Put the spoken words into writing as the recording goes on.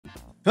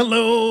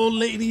Hello,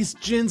 ladies,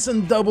 gents,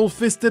 and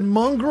double-fisted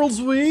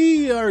mongrels.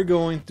 We are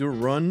going to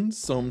run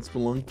some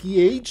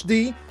Spelunky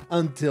HD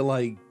until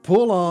I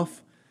pull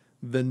off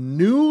the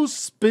new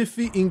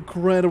spiffy,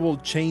 incredible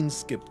chain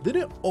skip. Did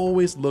it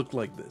always look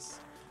like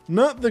this?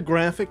 Not the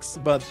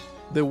graphics, but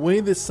the way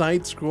the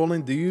side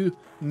scrolling. Do you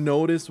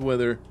notice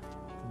whether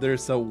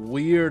there's a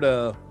weird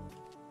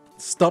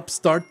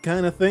stop-start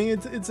kind of thing?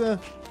 It's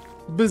a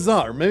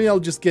bizarre. Maybe I'll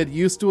just get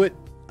used to it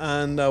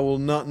and I will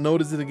not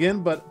notice it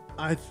again, but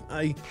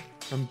I'm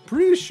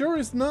pretty sure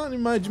it's not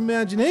in my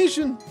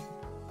imagination.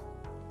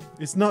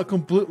 It's not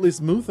completely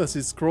smooth as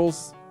it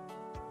scrolls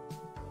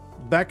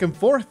back and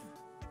forth.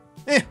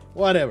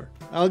 Whatever.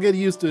 I'll get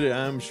used to it.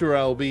 I'm sure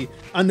I'll be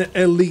an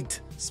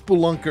elite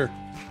spelunker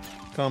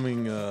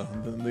coming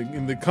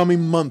in the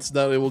coming months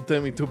that it will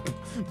tell me to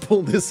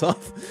pull this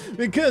off.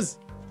 Because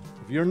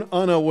if you're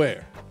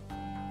unaware,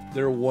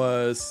 there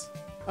was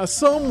a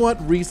somewhat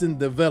recent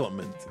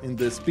development in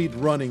the speed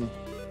running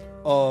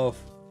of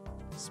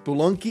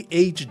Spelunky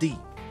HD.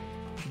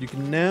 You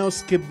can now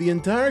skip the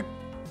entire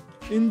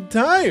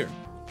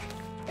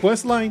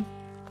quest line.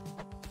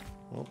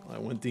 Well, I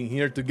went in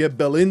here to get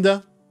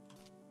Belinda.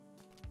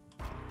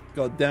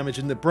 Got damaged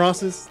in the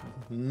process.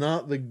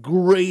 Not the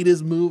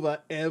greatest move I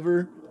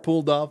ever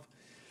pulled off.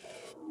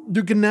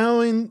 You can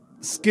now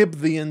skip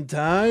the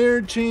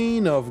entire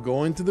chain of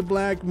going to the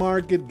black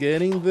market,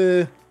 getting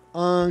the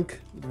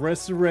Ankh,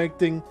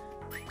 resurrecting,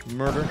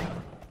 murder.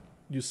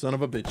 You son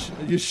of a bitch.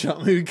 You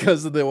shot me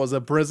because there was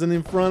a present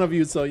in front of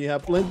you, so you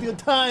have plenty of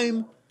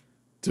time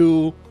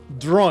to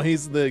draw.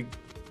 He's the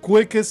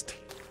quickest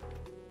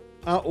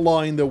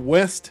outlaw in the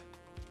West.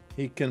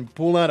 He can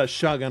pull out a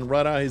shotgun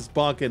right out of his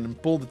pocket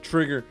and pull the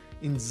trigger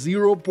in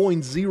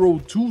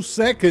 0.02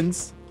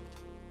 seconds.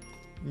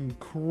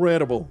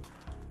 Incredible.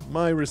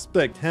 My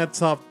respect.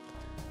 Hats off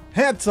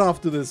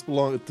to this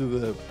to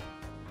the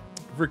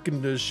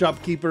freaking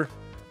shopkeeper,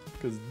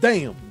 because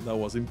damn, that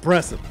was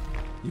impressive.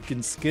 You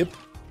can skip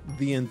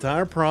the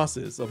entire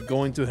process of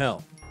going to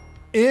hell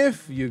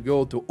if you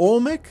go to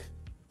Olmec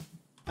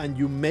and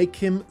you make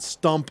him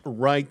stomp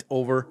right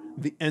over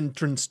the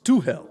entrance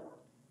to hell.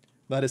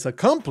 That is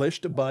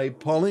accomplished by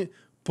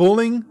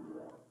pulling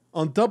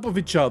on top of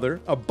each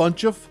other a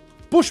bunch of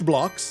push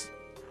blocks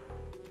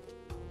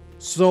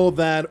so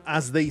that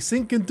as they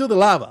sink into the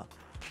lava,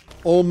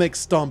 Olmec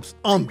stomps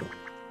on them.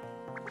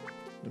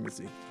 Let me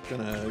see.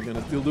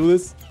 Gonna still do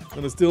this?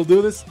 Gonna still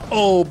do this?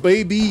 Oh,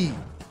 baby!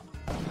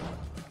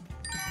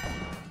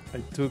 I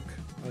took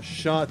a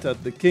shot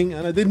at the king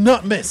and I did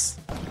not miss.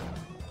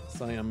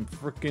 So I am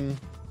freaking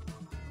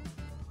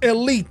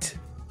elite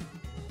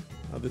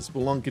at this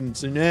Spelunking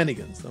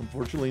shenanigans.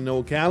 Unfortunately,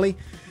 no Cali.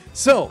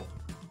 So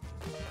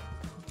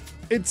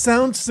it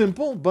sounds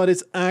simple, but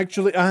it's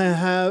actually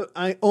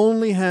I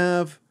only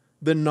have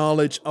the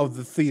knowledge of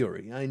the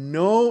theory. I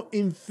know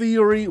in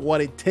theory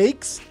what it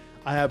takes.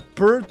 I have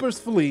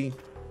purposefully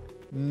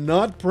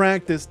not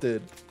practiced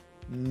it,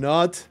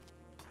 not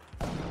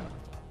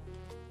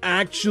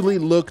actually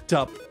looked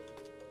up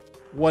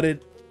what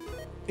it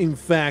in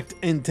fact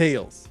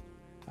entails.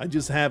 I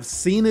just have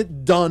seen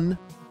it done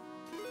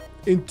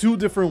in two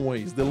different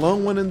ways, the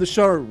long one and the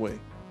short way.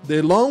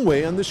 The long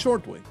way and the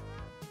short way.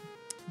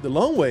 The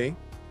long way,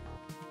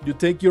 you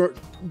take your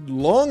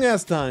long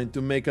ass time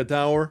to make a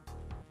tower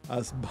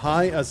as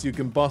high as you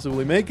can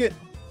possibly make it.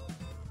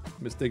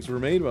 Mistakes were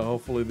made, but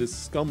hopefully this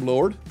scum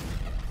lord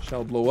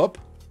shall blow up.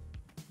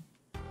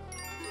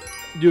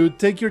 You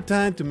take your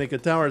time to make a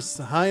tower as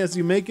high as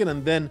you make it,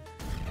 and then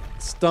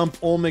stomp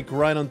Olmec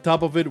right on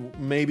top of it,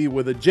 maybe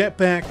with a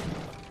jetpack.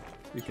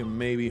 You can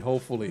maybe,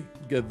 hopefully,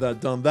 get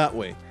that done that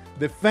way.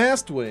 The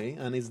fast way,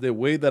 and it's the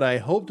way that I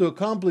hope to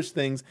accomplish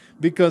things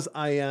because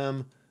I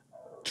am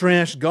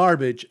trash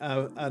garbage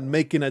at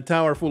making a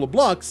tower full of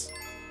blocks.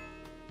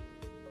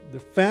 The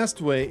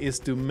fast way is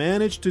to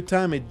manage to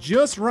time it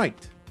just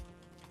right.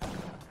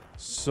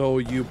 So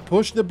you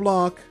push the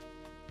block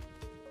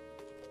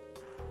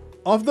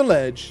off the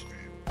ledge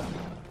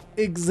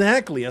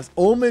exactly as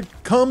Olmec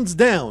comes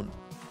down,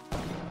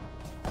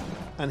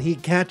 and he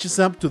catches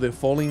up to the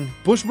falling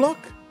push block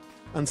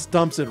and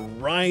stomps it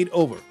right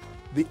over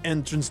the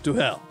entrance to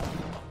hell.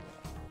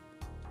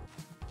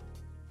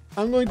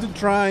 I'm going to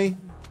try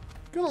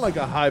kind of like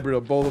a hybrid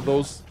of both of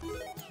those.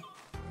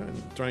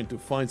 I'm trying to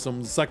find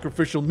some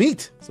sacrificial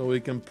meat so we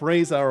can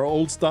praise our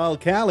old style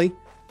Callie.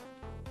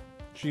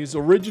 She's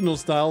original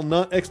style,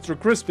 not extra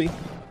crispy.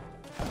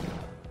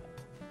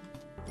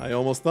 I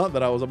almost thought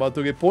that I was about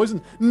to get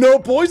poisoned. No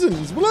poison!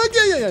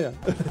 Yeah.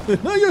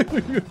 No,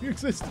 you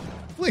exist.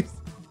 Please.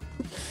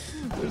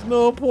 There's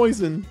no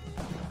poison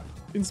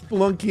in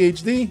Spelunky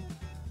HD.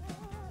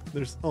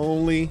 There's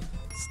only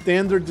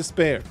standard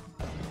despair.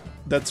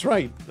 That's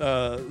right.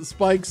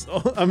 Spikes,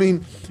 I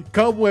mean,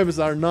 cobwebs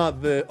are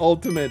not the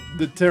ultimate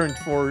deterrent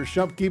for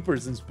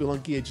shopkeepers in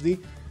Spelunky HD.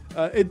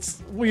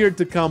 It's weird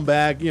to come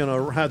back, you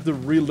know, have to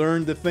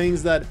relearn the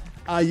things that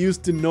I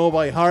used to know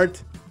by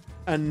heart,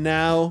 and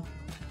now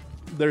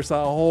there's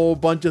a whole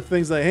bunch of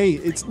things that, hey,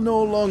 it's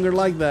no longer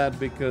like that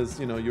because,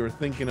 you know, you're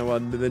thinking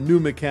about the new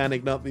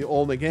mechanic, not the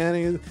old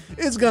mechanic.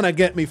 It's gonna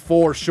get me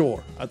for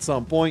sure at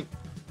some point.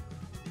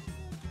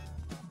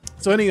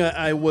 So anyway,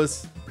 I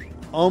was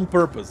on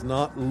purpose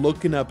not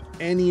looking up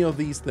any of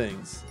these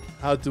things,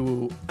 how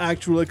to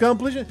actually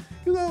accomplish it,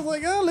 because I was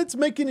like, let's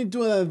make it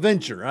into an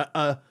adventure,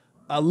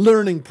 a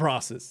learning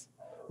process.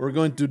 We're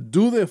going to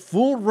do the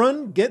full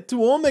run, get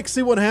to Olmec,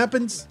 see what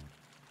happens.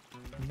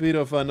 A bit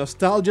of a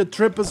nostalgia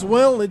trip as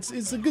well.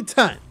 It's a good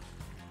time.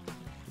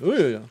 Oh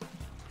yeah.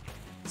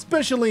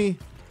 Especially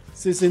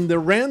since in the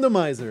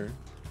randomizer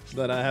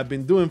that I have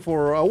been doing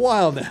for a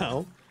while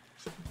now,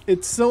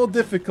 it's so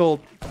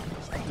difficult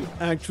to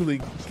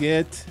actually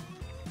get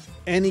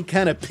any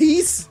kind of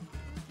peace.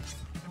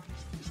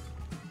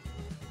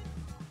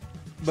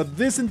 But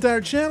this entire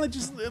challenge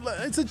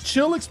it's a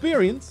chill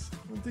experience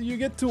until you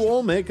get to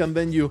Olmec and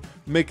then you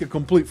make a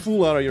complete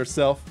fool out of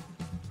yourself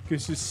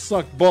because you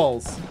suck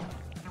balls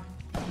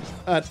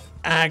at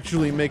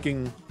actually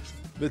making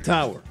the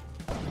tower.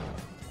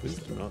 Please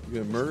do not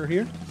get murdered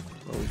here.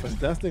 Are we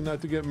fantastic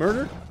not to get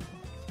murdered?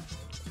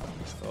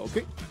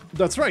 Okay,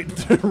 that's right.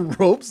 The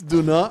ropes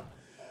do not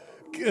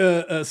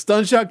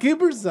stun shot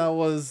keepers.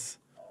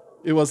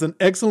 It was an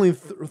excellent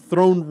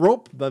thrown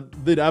rope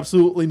that did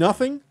absolutely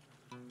nothing.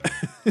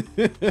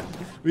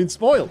 Been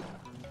spoiled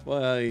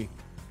by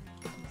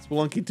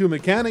Spelunky 2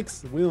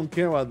 mechanics. We don't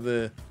care about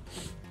the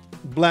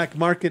black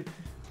market.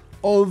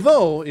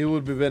 Although it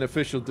would be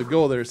beneficial to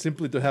go there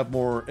simply to have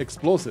more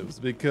explosives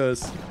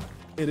because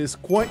it is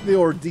quite the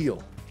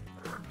ordeal,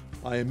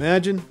 I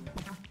imagine,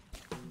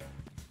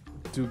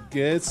 to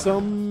get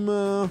some,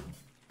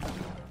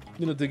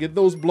 you know, to get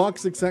those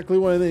blocks exactly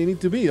where they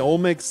need to be.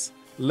 Olmec's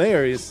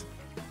lair is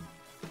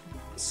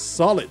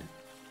solid.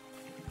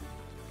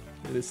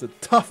 It is a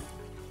tough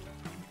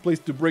place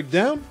to break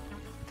down.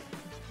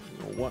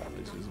 You know what?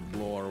 Let's just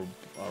blow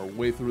our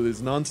way through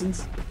this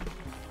nonsense.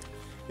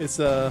 It's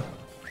a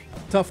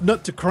tough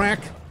nut to crack.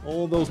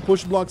 All those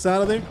push blocks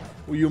out of there,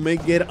 where you may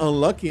get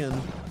unlucky and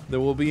there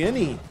will be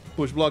any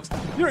push blocks.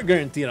 You're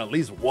guaranteed at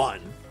least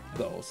one,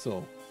 though.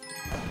 So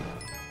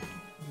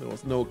there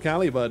was no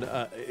Cali,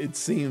 but it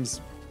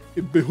seems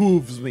it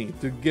behooves me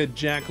to get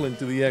Jacqueline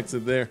to the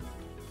exit there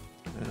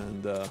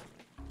and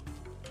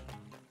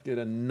get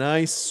a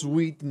nice,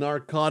 sweet,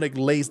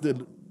 narcotic-laced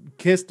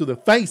kiss to the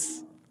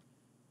face.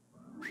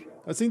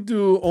 I seem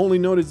to only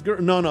notice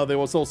no, there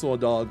was also a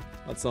dog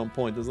at some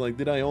point. It's like,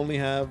 did I only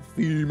have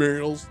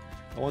females?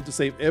 I want to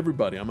save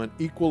everybody. I'm an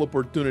equal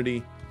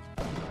opportunity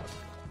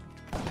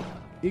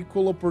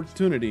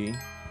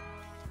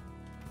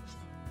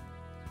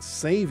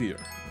savior.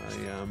 I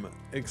am an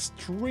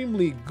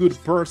extremely good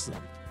person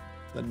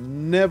that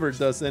never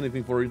does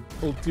anything for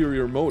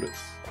ulterior motives.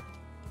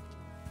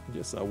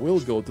 Yes, I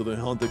will go to the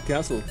haunted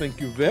castle. Thank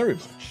you very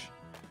much.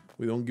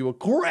 We don't give a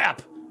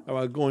crap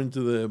about going to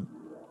the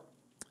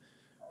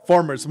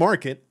farmer's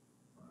market.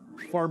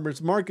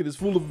 Farmer's market is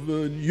full of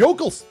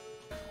yokels.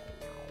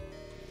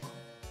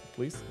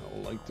 Please, I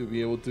would like to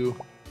be able to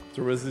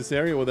traverse this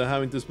area without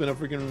having to spin a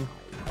freaking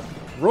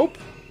rope.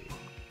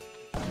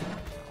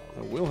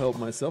 I will help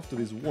myself to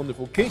this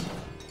wonderful cake.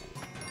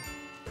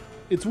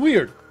 It's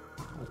weird,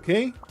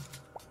 okay?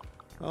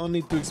 I don't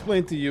need to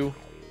explain to you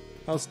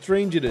how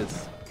strange it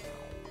is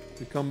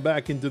to come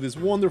back into this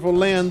wonderful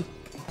land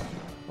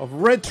of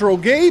retro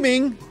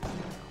gaming.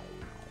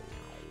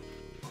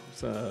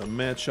 It's a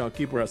mad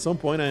shopkeeper at some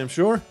point, I am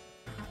sure.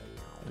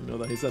 I know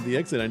that he's at the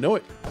exit, I know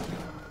it.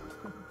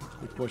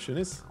 The question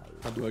is,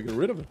 how do I get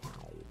rid of him?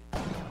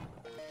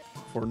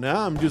 For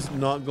now, I'm just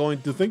not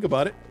going to think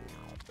about it.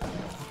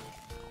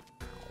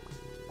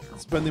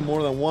 Spending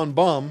more than one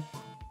bomb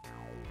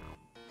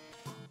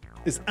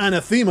is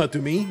anathema to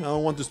me. I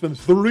don't want to spend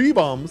 3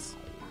 bombs.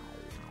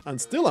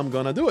 And still, I'm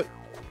gonna do it.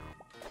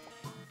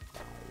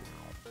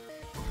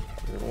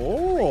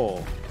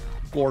 Oh,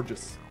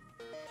 gorgeous.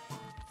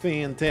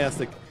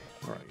 Fantastic.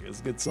 All right,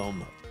 let's get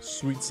some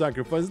sweet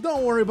sacrifice.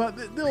 Don't worry about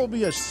it. There will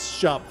be a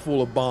shop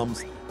full of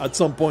bombs at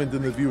some point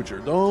in the future.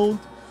 Don't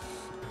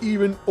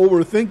even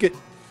overthink it.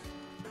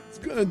 It's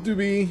going to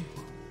be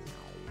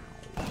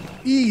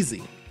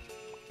easy.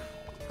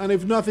 And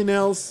if nothing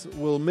else,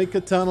 we'll make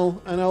a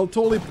tunnel and I'll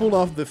totally pull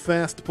off the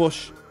fast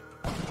push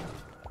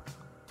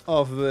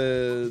of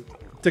the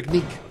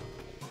technique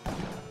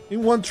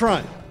in one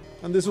try.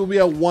 And this will be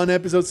a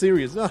 1-episode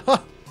series.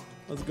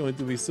 That's going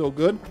to be so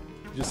good.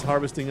 Just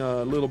harvesting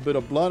a little bit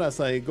of blood as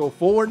I go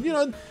forward. You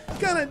know,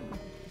 kind of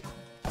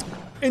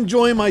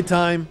enjoying my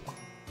time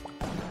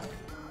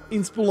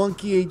in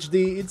Spelunky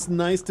HD. It's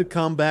nice to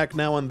come back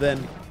now and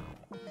then.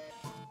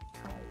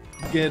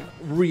 Get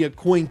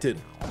reacquainted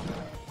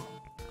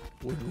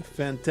with the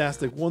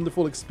fantastic,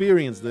 wonderful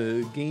experience.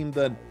 The game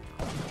that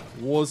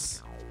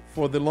was,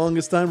 for the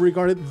longest time,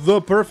 regarded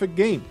the perfect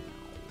game.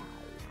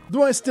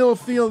 Do I still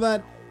feel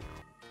that,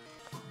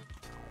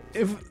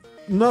 if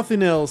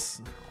nothing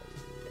else,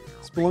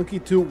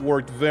 Spelunky 2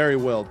 worked very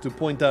well to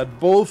point out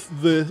both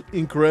the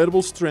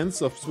incredible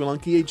strengths of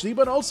Spelunky HD,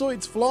 but also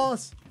its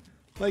flaws.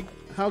 Like,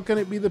 how can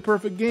it be the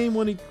perfect game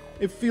when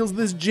it feels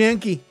this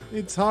janky?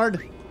 It's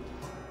hard.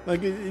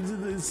 Like,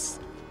 it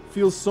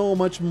feels so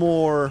much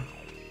more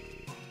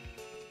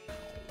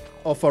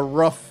of a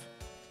rough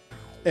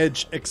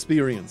edge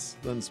experience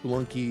than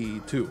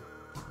Spelunky 2.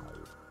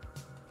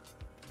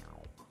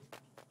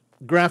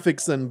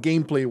 Graphics and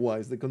gameplay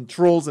wise, the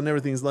controls and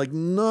everything is like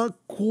not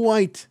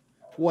quite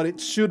what it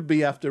should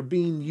be after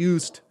being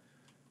used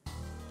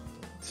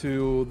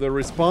to the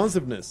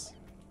responsiveness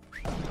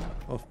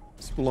of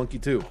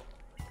Spelunky 2.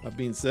 That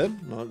being said,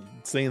 I'm not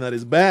saying that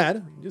is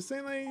bad, just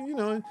saying that, you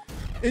know,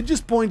 it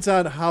just points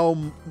out how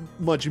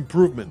much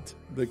improvement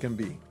there can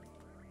be.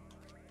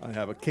 I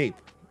have a cape.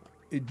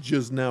 It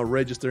just now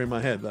registered in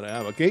my head that I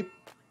have a cape.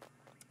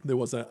 There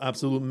was an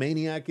absolute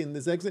maniac in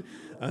this exit,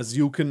 as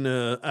you can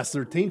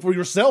ascertain for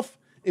yourself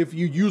if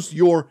you use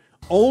your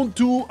own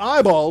 2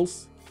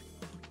 eyeballs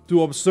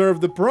to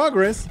observe the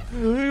progress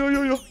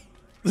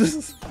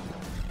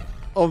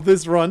of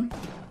this run.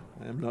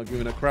 I'm not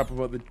giving a crap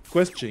about the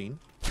quest chain.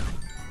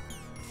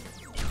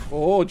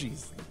 Oh,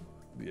 jeez.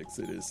 The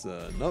exit is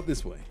not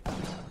this way.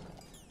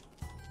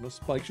 No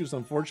spike shoes,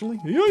 unfortunately.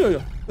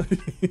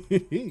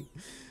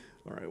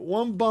 Alright,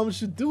 1 bomb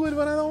should do it,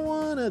 but I don't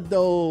want it,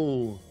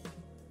 though.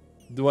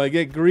 Do I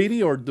get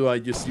greedy, or do I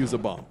just use a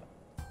bomb?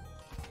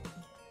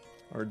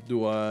 Or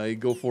do I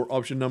go for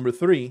option number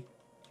 3?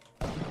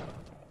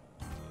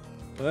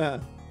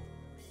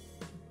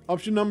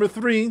 Option number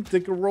 3,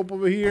 take a rope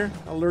over here,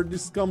 alert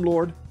this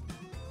scumlord.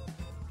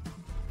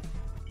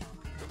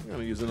 I'm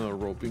gonna use another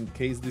rope in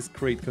case this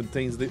crate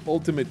contains the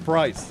ultimate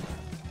prize.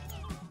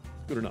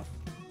 Good enough.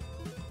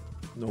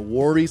 No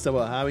worries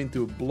about having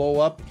to blow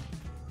up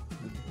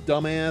the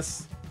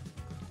dumbass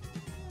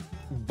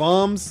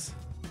bombs.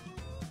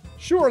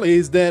 Surely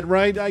he's dead,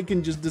 right? I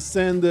can just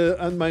descend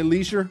at my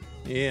leisure.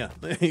 Yeah,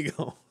 there you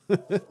go.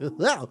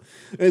 Wow,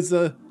 it's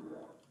the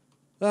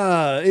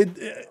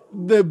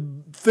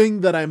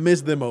thing that I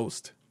miss the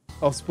most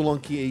of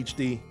Spelunky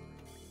HD,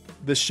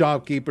 the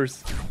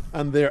shopkeepers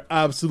and their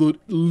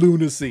absolute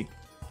lunacy.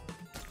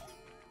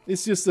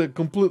 It's just a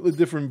completely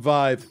different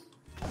vibe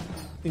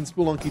in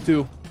Spelunky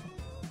 2,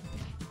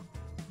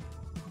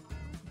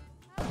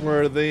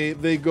 where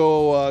they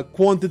go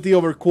quantity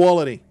over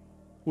quality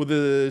with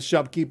the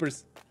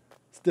shopkeepers.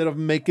 Instead of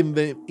making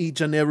them each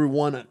and every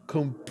one a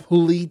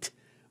complete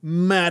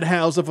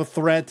madhouse of a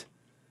threat,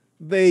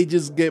 they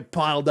just get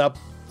piled up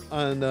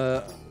and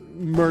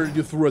murder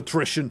you through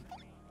attrition.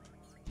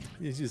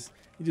 It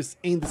just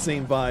ain't the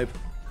same vibe.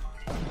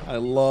 I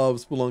love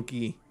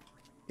Spelunky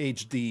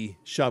HD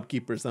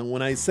shopkeepers, and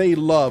when I say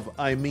love,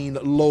 I mean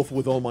loaf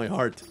with all my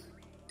heart.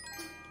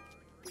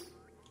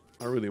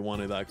 I really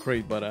wanted that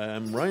crate, but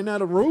I'm running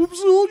out of ropes.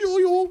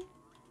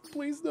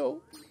 Please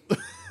no.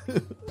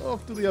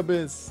 Off to the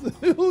abyss.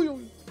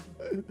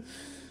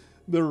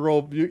 The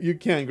rope, you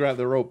can't grab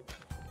the rope.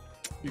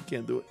 You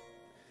can't do it.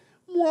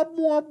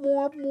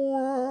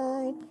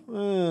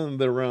 And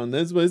the round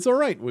ends, but it's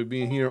alright. We've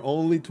been here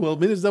only 12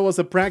 minutes. That was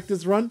a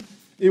practice run.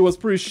 It was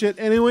pretty shit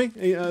anyway.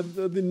 I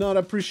did not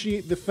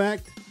appreciate the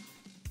fact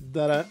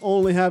that I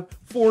only have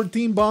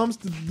 14 bombs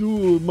to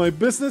do my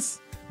business.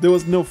 There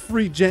was no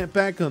free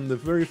jetpack on the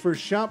very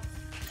first shop.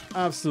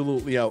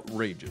 Absolutely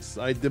outrageous.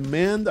 I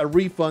demand a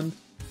refund.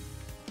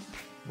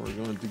 We're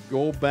going to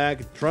go back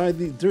and try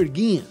it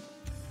again.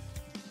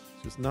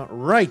 It's just not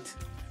right.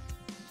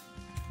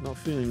 Not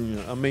feeling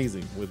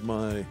amazing with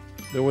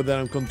the way that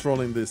I'm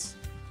controlling this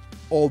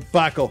old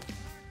Paco.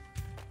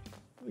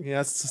 He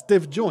has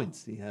stiff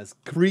joints. He has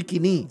creaky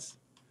knees.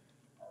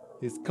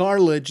 His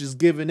cartilage is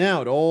giving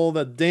out. All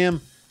that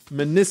damn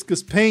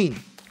meniscus pain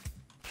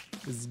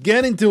is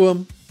getting to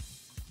him.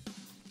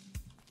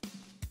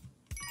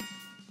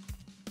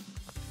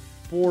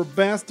 Poor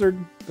bastard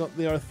got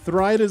the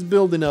arthritis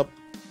building up.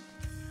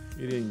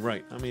 It ain't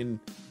right. I mean,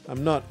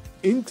 I'm not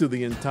into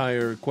the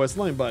entire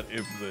questline, but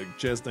if the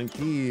chest and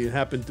key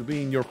happen to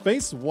be in your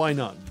face, why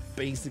not?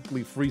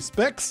 Basically free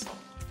specs.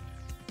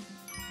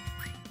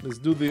 Let's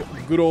do the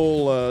good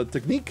old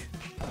technique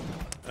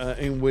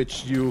in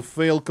which you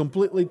fail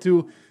completely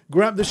to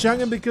grab the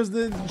shotgun because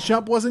the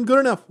shop wasn't good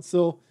enough.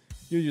 So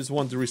you just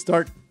want to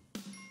restart.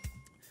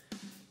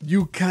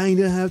 You kind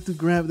of have to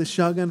grab the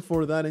shotgun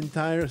for that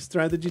entire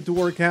strategy to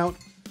work out.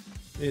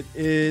 It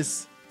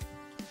is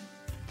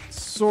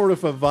sort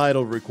of a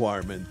vital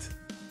requirement.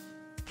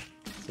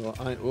 So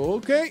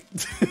okay.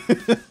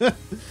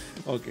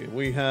 Okay,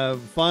 we have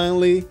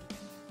finally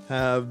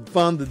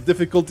found the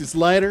difficulty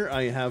slider.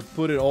 I have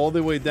put it all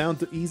the way down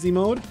to easy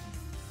mode.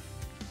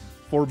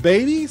 For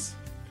babies?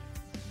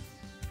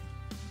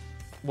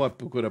 What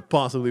could I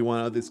possibly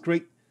want out of this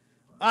crate?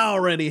 I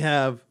already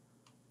have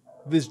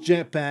this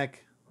jetpack.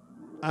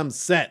 I'm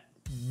set.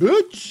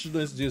 Bitch!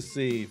 Let's just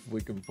see if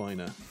we can find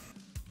a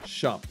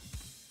shop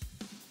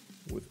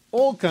with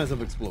all kinds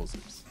of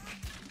explosives.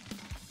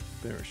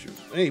 Parachute.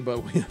 Hey,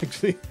 but we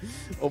actually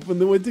opened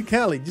the way to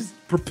Cali. Just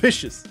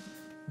propitious.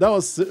 That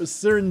was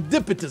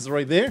serendipitous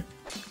right there.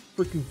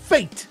 Freaking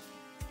fate.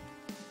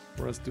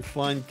 For us to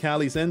find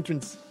Cali's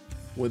entrance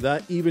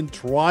without even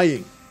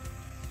trying.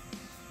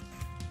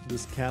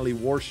 This Kali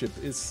worship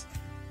is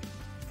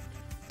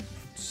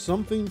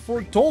something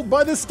foretold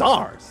by the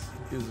stars.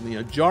 It gives me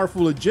a jar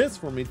full of jizz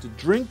for me to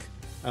drink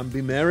and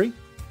be merry.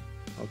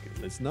 Okay,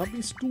 let's not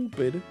be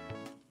stupid.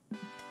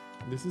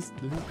 This is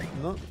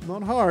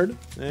not hard.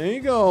 There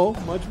you go.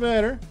 Much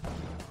better.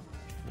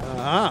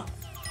 Aha.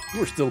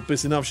 We're still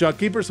pissing off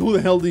shopkeepers. Who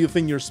the hell do you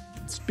think you're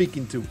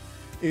speaking to?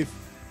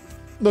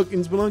 Look,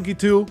 in Spelunky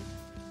 2,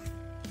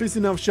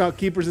 pissing off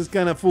shopkeepers is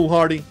kind of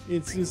foolhardy.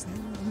 It's just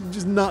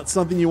not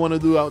something you want to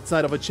do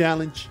outside of a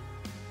challenge.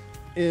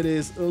 It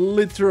is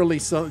literally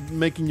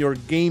making your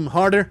game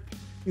harder.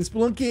 In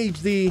Spelunky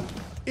HD,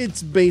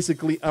 it's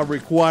basically a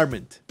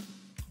requirement.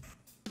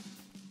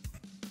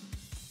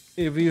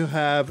 If you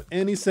have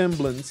any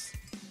semblance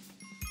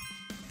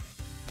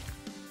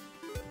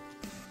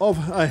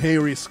of a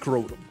hairy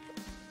scrotum.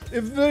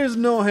 If there's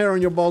no hair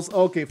on your balls,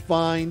 okay,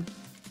 fine.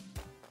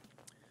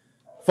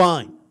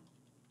 Fine.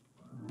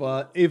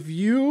 But if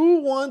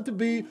you want to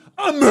be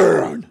a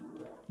man,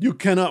 you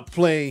cannot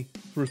play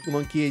through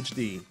Spelunky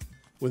HD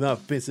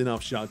without pissing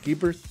off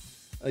shopkeepers.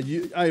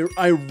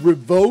 I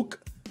revoke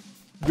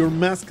your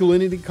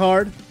masculinity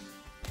card.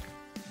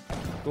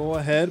 Go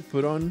ahead,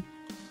 put on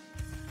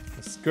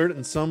a skirt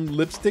and some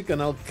lipstick,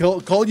 and I'll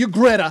call you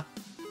Greta.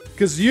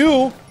 Because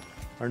you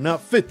are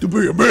not fit to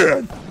be a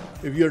man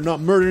if you're not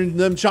murdering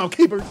them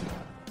shopkeepers.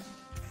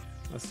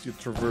 As you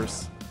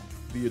traverse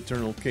the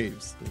eternal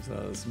caves. There's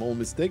a small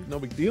mistake, no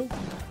big deal.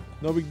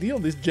 No big deal,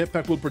 this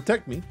jetpack will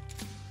protect me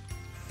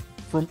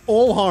from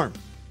all harm.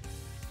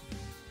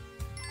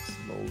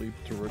 Slowly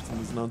traversing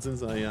this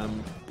nonsense. I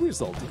am pretty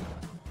salty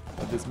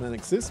that this man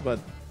exists, but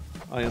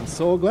I am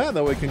so glad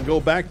that we can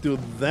go back to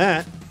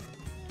that.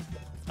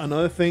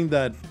 Another thing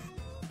that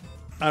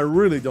I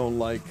really don't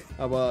like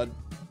about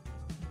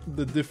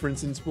the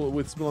difference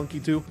with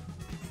Spelunky 2,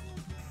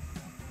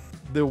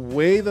 the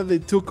way that they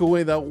took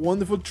away that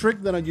wonderful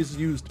trick that I just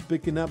used,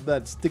 picking up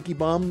that sticky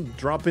bomb,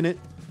 dropping it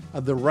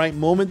at the right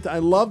moment. I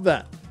love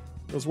that.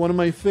 It was one of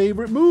my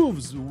favorite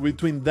moves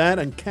between that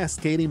and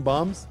cascading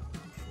bombs.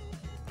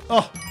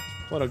 Oh,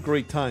 what a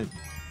great time.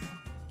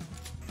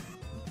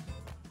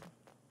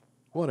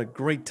 What a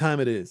great time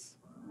it is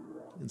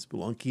in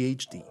Spelunky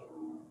HD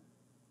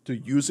to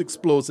use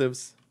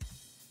explosives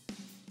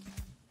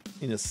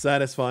in a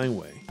satisfying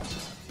way.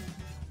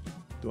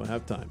 Do I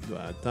have time? Do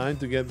I have time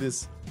to get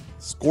this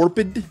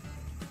Scorpid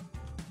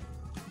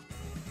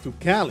to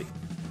Kali?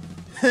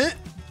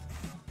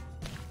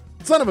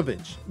 Son of a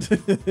bitch.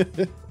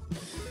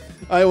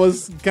 I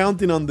was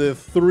counting on the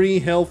 3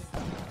 health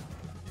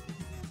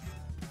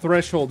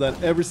threshold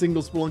that every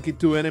single Spelunky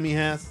 2 enemy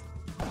has.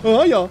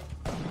 Oh yeah.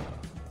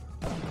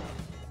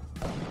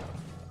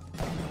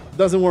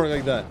 Doesn't work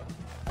like that.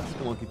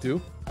 Spelunky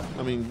 2.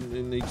 I mean,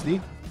 in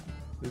HD.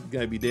 This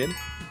guy be dead.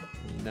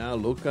 Now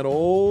look at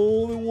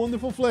all the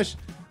wonderful flesh.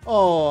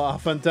 Oh, a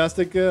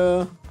fantastic,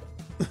 our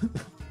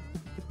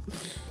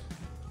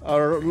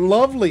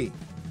lovely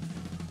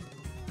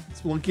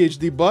Spelunky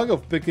HD bug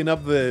of picking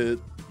up the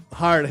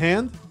hired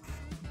hand.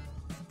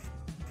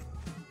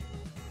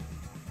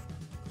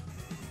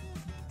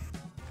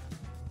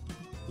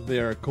 They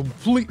are a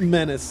complete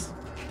menace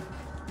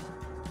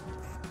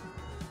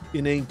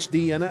in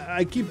HD, and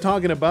I keep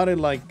talking about it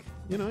like,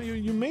 you know,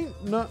 you may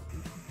not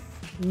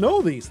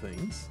know these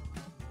things.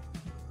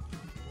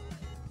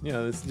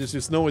 Yeah, it's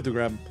just no way to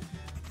grab.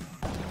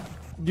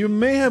 You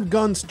may have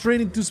gone straight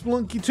into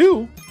Spelunky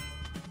 2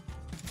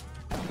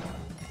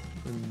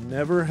 and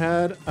never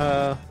had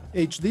a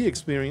HD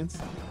experience.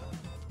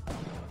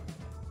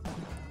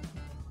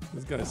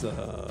 This guy's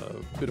a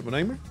bit of a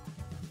nightmare.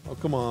 Oh,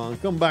 come on.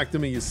 Come back to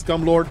me, you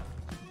scumlord.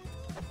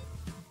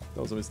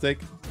 That was a mistake.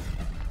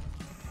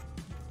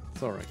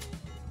 It's alright.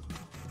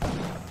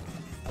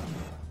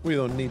 We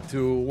don't need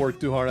to work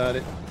too hard at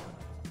it.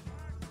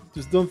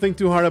 Just don't think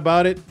too hard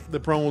about it. The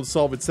problem will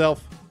solve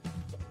itself.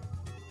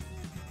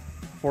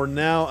 For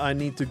now, I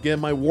need to get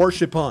my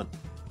warship on.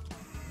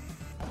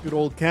 Good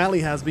old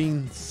Kali has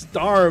been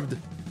starved.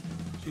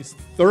 She's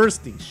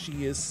thirsty.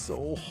 She is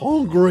so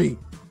hungry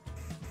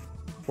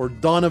for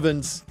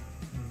Donovan's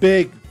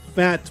big,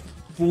 fat,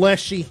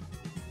 fleshy,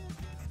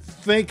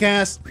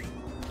 fake-ass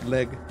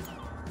leg.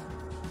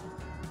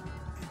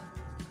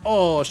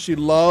 Oh, she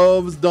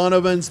loves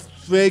Donovan's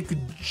fake,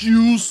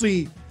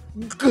 juicy,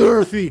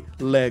 girthy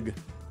leg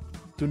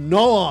to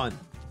gnaw on.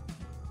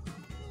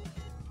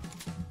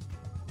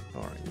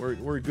 Alright,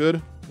 we're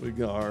good. We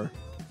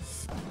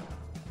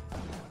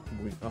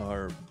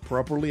are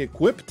properly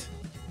equipped.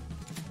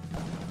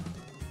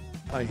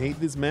 I hate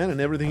this man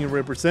and everything he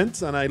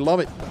represents, and I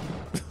love it.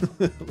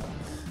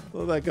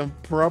 So that I can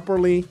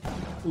properly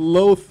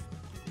loathe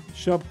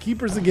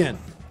shopkeepers again.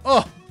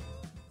 Oh!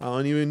 I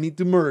don't even need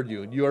to murder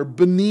you. You are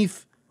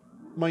beneath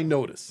my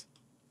notice.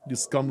 You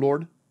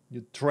scumlord.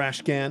 You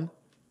trash can.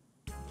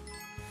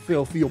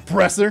 Filthy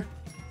oppressor.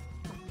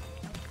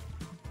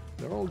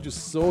 They're all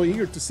just so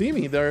eager to see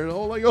me. They're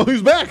all like, oh,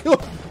 he's back.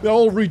 They're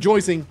all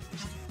rejoicing.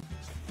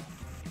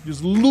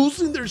 Just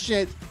losing their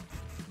shit.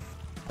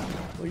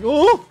 Like,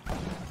 oh,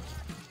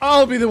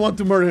 I'll be the one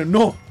to murder him.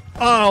 No,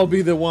 I'll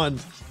be the one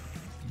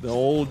They're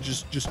all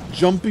just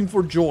jumping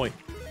for joy.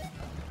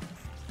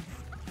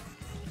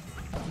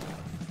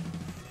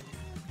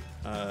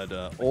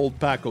 Old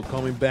Paco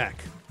coming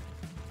back.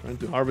 Trying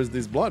to harvest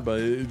this blood, but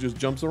it just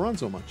jumps around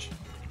so much.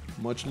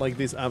 Much like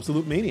this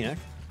absolute maniac.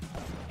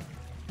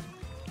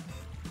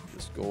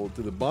 Just go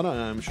to the bottom.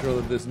 I'm sure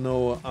that there's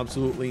no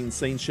absolutely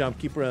insane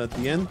shopkeeper at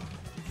the end.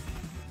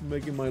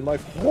 Making my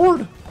life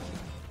hard.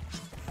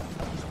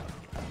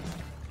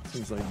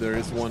 Seems like there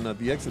is one at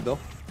the exit though.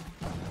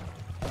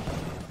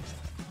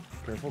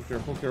 Careful,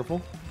 careful,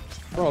 careful.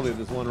 Probably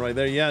there's one right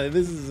there. Yeah,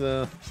 this is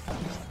a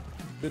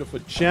bit of a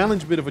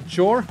challenge, bit of a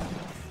chore.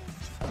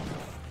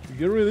 To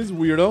get rid of this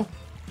weirdo.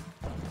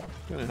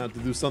 Gonna have to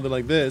do something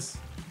like this.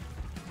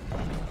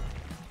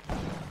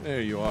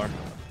 There you are.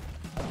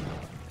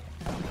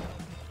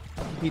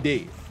 He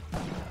did.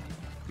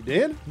 He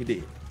did? He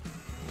did.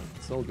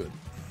 It's all good.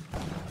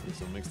 Get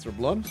some extra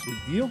blood. Sweet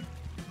deal.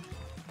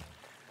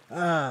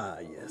 Ah,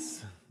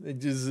 yes.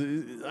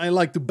 I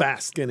like to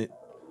bask in it.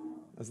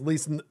 At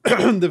least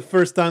the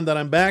first time that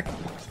I'm back.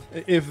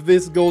 If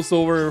this goes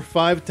over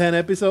 5-10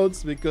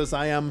 episodes, because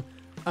I am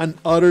an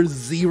utter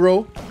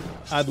zero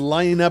at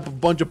lining up a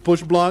bunch of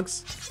push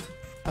blocks.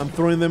 I'm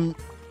throwing them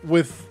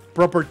with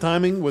proper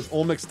timing, with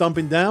Olmec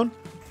stomping down.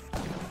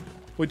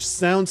 Which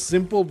sounds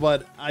simple,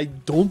 but I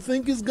don't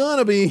think it's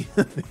gonna be.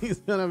 I think it's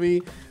gonna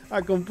be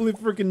a complete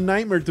freaking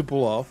nightmare to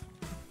pull off.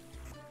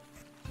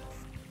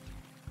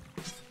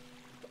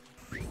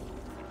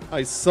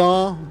 I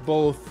saw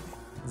both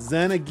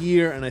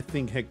Xanagear and I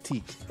think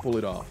Hectique pull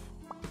it off.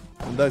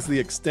 And that's the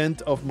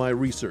extent of my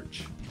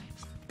research.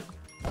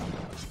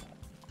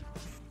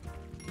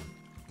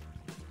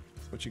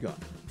 What you got?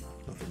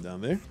 Nothing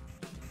down there.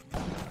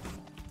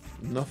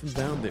 Nothing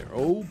down there.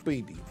 Oh,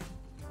 baby.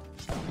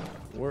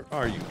 Where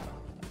are you?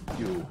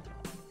 You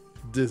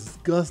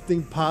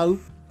disgusting pile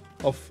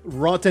of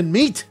rotten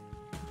meat!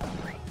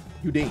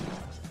 You did.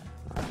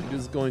 I'm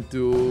just going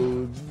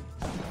to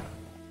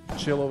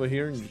chill over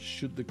here and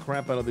shoot the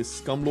crap out of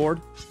this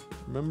scumlord.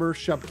 Remember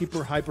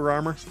shopkeeper hyper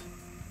armor?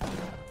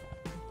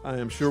 I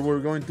am sure we're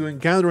going to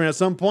encounter it at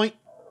some point.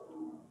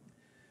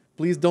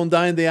 Please don't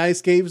die in the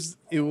ice caves.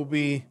 It will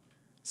be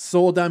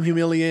so damn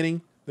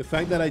humiliating. The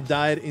fact that I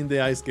died in the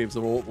ice caves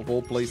of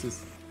all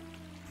places.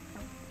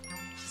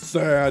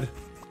 Sad.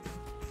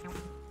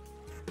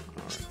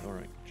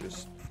 Alright,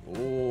 just...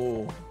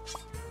 Oh.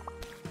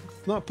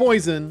 It's not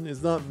poison.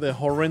 It's not the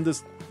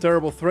horrendous,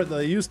 terrible threat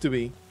that it used to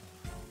be.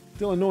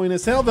 Still annoying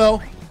as hell,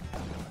 though.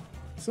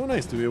 So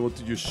nice to be able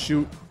to just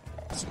shoot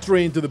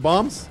straight into the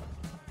bombs.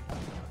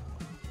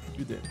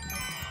 You did.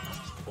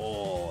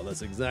 Oh,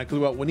 that's exactly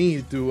what we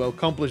need to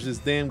accomplish this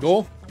damn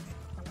goal.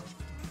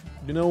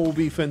 You know what will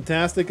be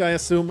fantastic, I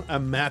assume? A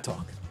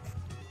Mattock.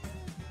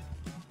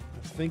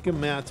 I think a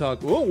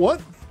Mattock... Oh,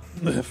 what?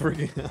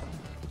 Freaking hell.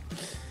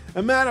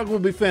 A Mattock will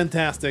be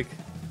fantastic.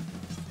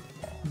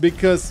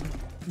 Because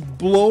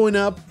blowing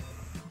up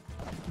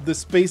the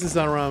spaces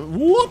around...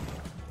 Whoop!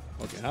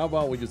 Okay, how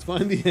about we just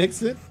find the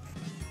exit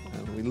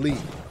and we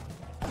leave.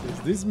 Because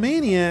this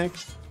maniac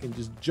can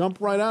just jump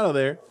right out of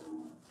there.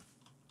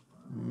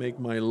 Make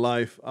my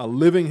life a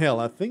living hell.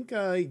 I think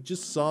I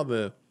just saw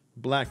the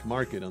black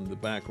market on the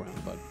background,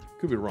 but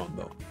could be wrong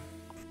though.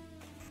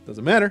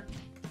 Doesn't matter.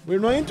 We're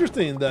not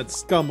interested in that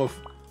scum of...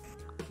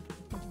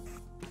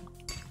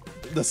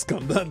 The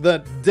scum,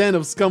 that den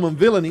of scum and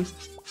villainy.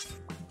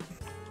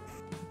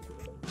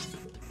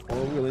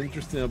 All we're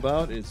interested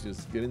about is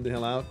just getting the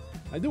hell out.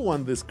 I do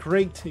want this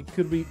crate. It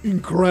could be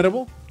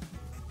incredible.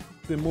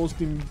 The most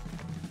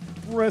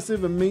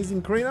impressive,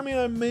 amazing crate. I mean,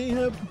 I may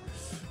have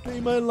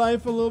made my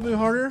life a little bit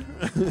harder.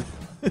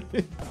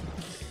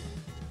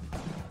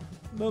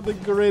 Not the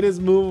greatest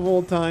move of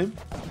all time.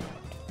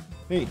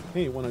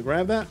 Hey, wanna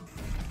grab that?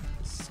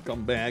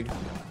 Scumbag.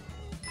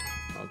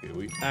 Okay,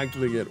 we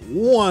actually get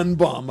one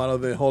bomb out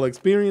of the whole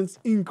experience.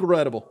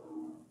 Incredible.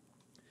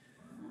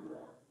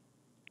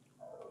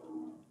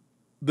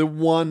 The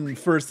one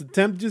first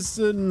attempt just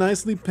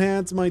nicely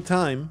pads my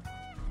time.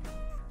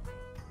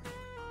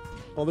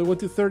 All the way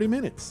to 30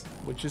 minutes,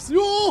 which is...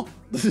 Oh!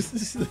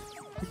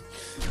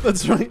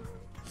 That's right.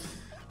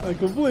 I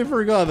completely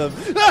forgot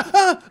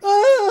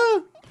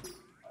that.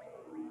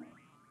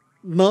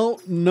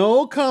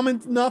 No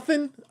comment,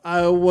 nothing.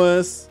 I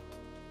was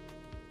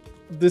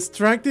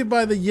distracted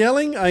by the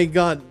yelling. I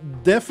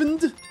got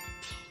deafened.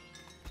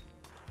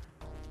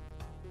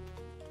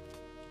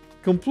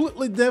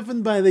 Completely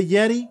deafened by the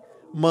Yeti.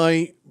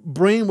 My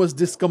brain was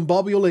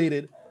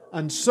discombobulated,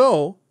 and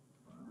so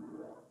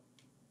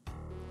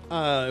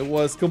I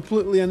was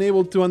completely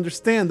unable to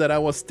understand that I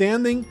was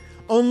standing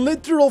on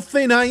literal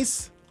thin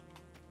ice.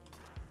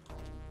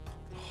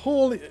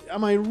 Holy,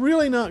 am I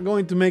really not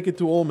going to make it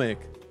to Olmec?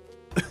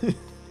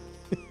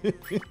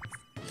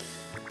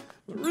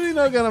 Really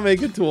not gonna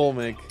make it to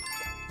Olmec.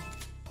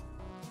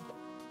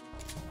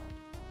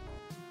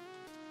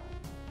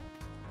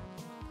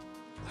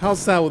 How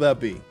sad would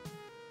that be?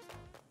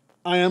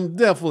 I am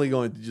definitely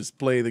going to just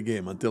play the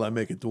game until I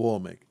make it to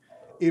Olmec.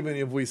 Even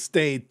if we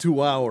stay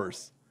 2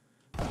 hours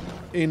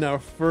in our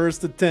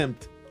first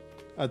attempt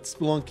at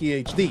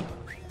Spelunky HD.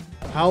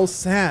 How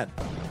sad.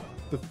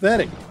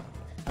 Pathetic.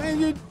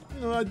 And you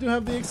know, I do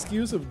have the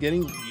excuse of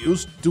getting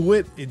used to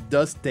it. It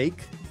does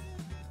take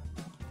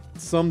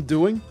some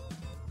doing.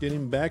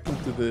 Getting back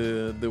into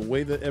the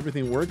way that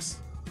everything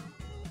works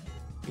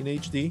in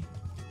HD.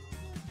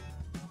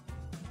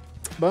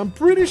 But I'm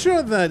pretty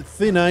sure that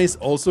thin ice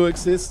also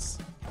exists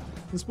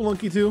in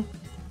Spelunky 2.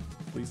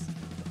 Please.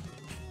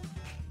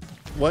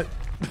 What?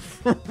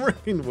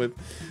 Working with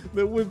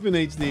the whip in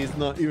HD is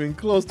not even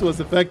close to as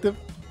effective.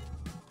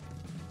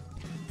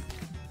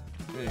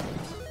 There you go.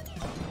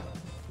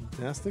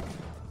 Fantastic.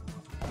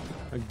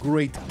 A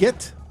great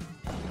get.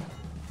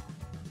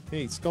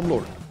 Hey,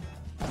 Scumlord.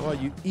 How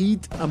about you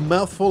eat a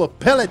mouthful of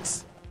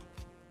pellets?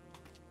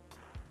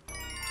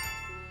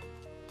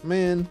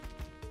 Man.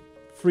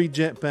 Free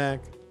jetpack.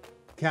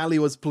 Callie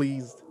was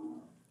pleased.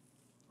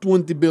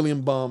 20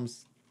 billion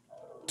bombs.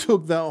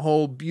 Took that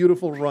whole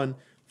beautiful run.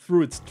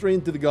 Threw it straight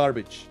into the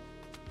garbage.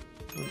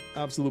 An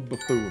absolute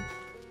buffoon.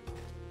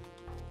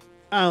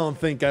 I don't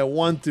think I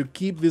want to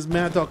keep this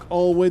Mattock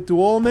all the way to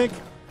Olmec.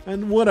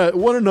 And what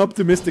an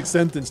optimistic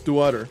sentence to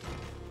utter.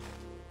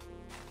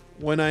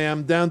 When I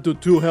am down to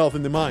 2 health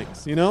in the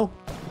mines, you know?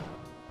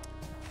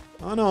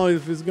 I don't know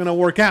if it's gonna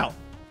work out.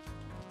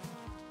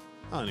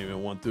 I don't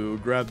even want to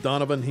grab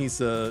Donovan.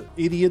 He's an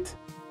idiot.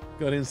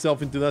 Got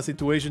himself into that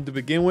situation to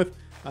begin with.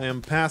 I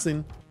am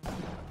passing.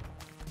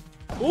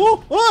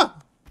 Oh! Ah!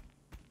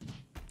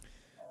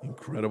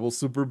 Incredible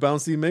super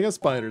bouncy mega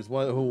spiders.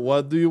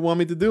 What do you want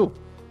me to do?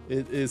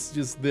 It's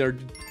just they're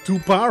too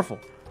powerful.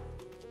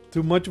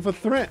 Too much of a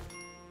threat.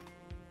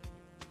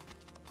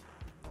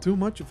 Too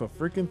much of a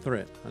freaking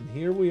threat. And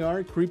here we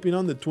are creeping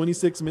on the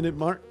 26-minute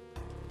mark.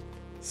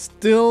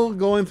 Still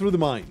going through the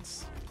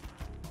mines.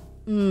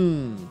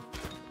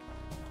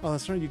 Oh,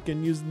 that's right. You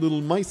can use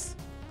little mice.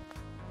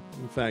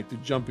 In fact, to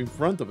jump in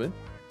front of it.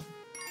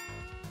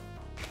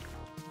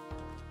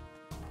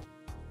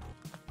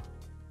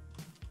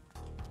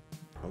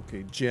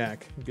 Okay,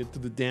 Jack, get to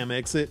the damn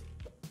exit.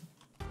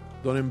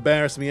 Don't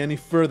embarrass me any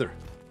further.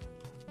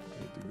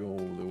 Need to go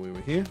all the way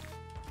over here.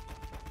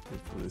 Wait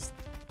for this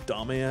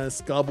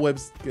dumbass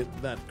cobwebs. Get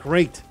that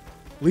crate.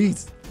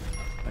 Please.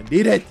 I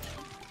need it.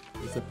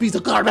 It's a piece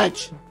of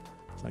garbage.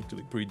 It's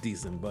actually pretty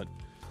decent, but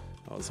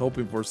I was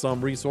hoping for some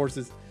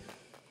resources.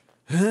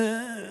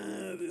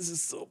 This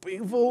is so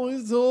painful.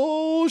 It's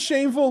so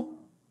shameful.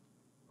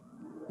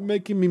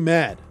 Making me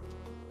mad.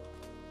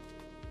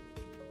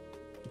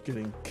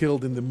 Getting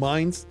killed in the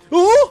mines.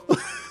 Oh!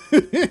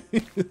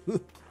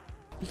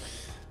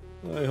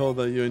 I hope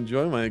that you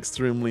enjoy my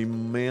extremely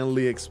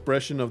manly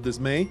expression of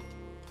dismay.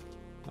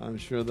 I'm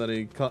sure that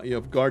it caught you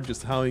off guard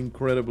just how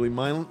incredibly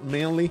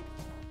manly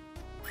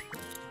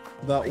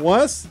that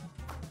was.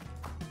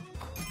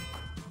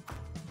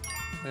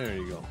 There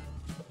you go.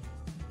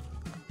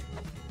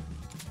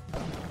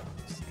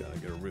 Just gotta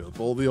get rid of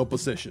all the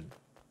opposition.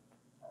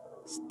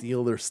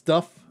 Steal their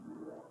stuff.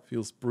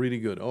 Feels pretty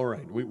good.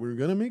 Alright, we're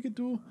gonna make it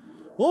to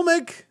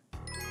Olmec.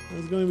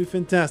 It's gonna be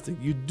fantastic.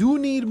 You do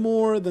need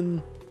more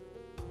than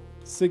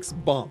 6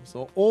 bombs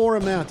or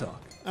a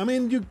Mattock. I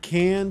mean, you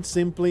can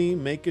simply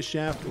make a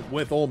shaft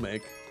with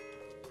Olmec,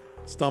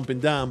 stomping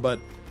down, but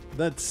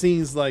that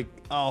seems like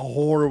a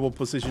horrible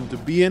position to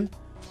be in.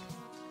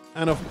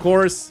 And of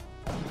course,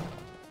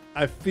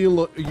 I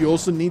feel you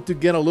also need to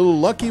get a little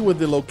lucky with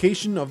the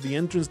location of the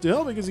entrance to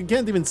hell, because you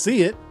can't even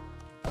see it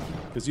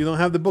because you don't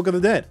have the Book of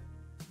the Dead.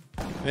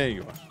 There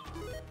you are.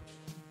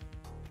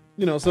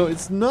 You know, so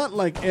it's not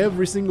like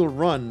every single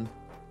run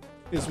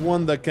is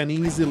one that can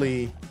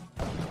easily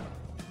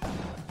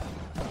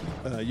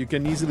you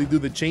can easily do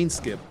the chain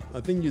skip.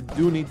 I think you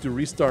do need to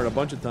restart a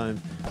bunch of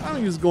times.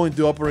 I'm just going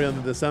to operate under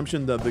the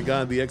assumption that the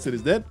guy at the exit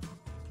is dead.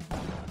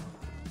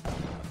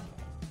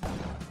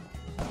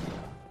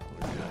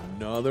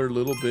 Another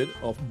little bit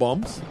of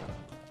bombs.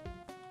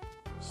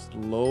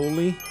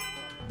 Slowly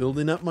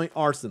building up my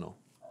arsenal.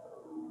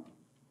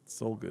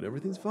 So good.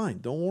 Everything's fine.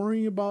 Don't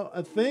worry about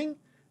a thing.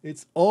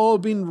 It's all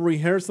been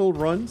rehearsal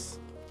runs.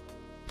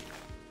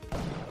 I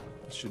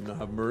should not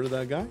have murdered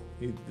that guy.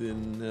 He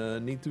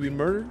didn't need to be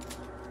murdered.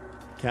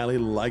 Callie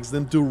likes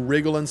them to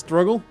wriggle and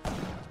struggle.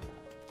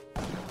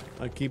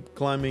 I keep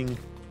climbing.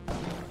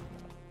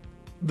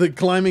 The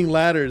climbing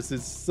ladders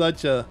is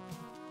such a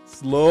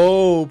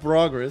slow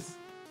progress.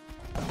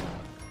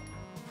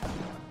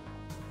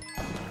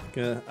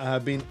 I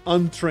have been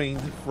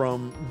untrained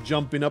from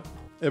jumping up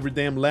every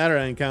damn ladder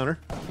I encounter.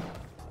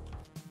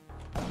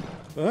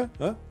 Okay,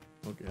 I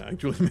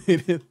actually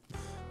made it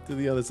to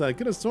the other side. I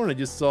could have sworn I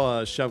just saw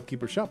a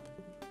shopkeeper shop.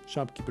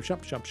 Shopkeeper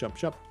shop, shop, shop,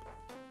 shop.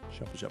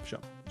 Shop, shop,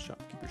 shop.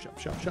 Shopkeeper shop,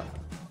 shop, shop.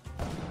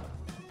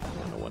 I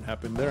don't know what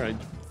happened there. I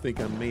think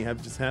I may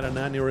have just had an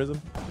aneurysm.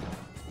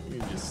 You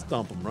just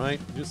stomp them, right?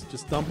 Just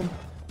stomp them.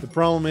 The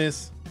problem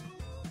is...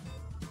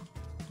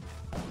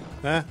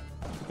 Alright,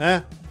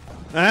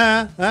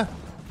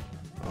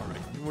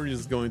 we're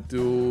just going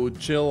to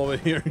chill over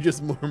here and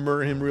just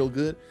murmur him real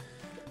good.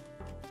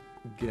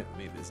 Get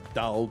me this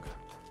dog.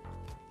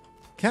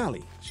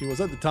 Callie, she was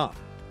at the top.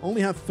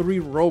 Only have 3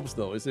 ropes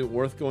though. Is it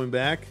worth going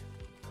back?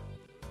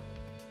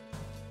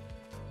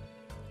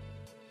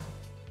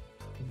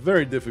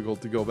 Very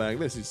difficult to go back.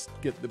 Let's just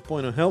get the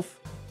point of health.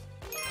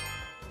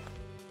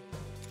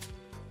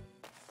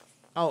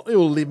 Oh, it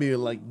will leave me with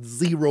like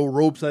 0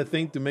 ropes, I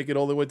think, to make it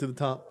all the way to the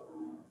top.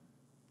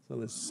 So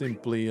let's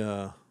simply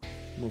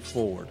move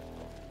forward.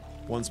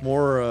 Once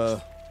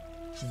more,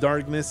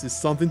 darkness is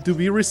something to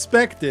be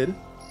respected.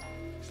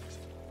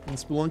 In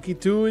Spelunky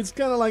 2, it's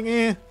kind of like,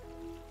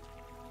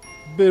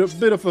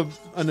 bit of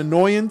an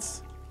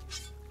annoyance,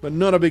 but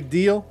not a big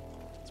deal.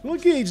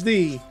 Spelunky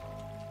HD,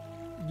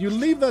 you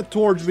leave that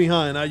torch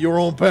behind at your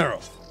own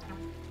peril.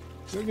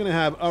 You're gonna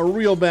have a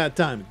real bad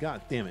time.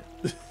 God damn it.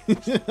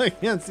 I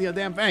can't see a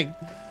damn thing.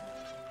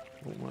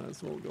 I might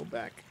as well go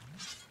back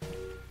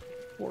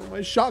for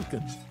my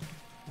shotgun.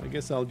 I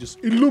guess I'll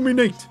just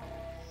illuminate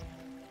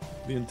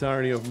the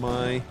entirety of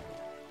my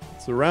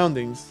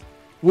surroundings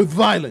with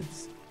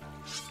violence.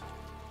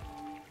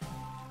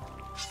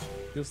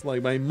 Just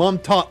like my mom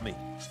taught me.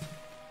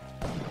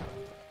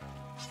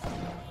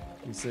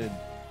 She said,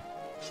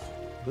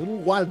 little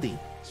Wildy,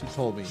 she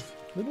told me.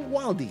 Little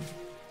Wildy.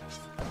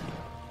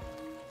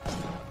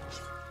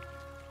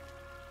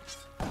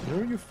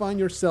 Whenever you find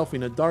yourself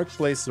in a dark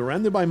place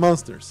surrounded by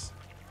monsters,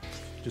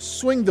 just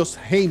swing those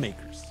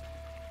haymakers.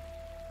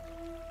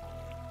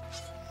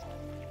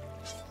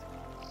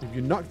 If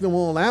you knock them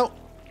all out,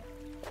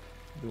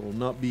 they will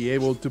not be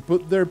able to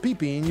put their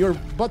pee-pee in your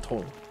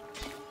butthole.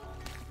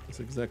 That's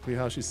exactly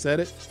how she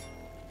said it.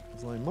 I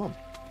was like, Mom,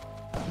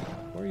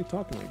 why are you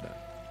talking like that?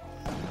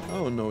 I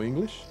don't know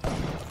English.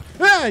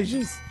 Ah,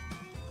 she's...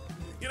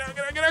 Get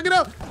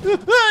out!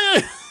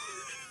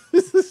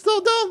 This is so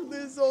dumb.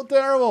 This is so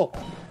terrible.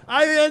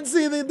 I didn't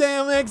see the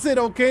damn exit,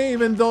 okay?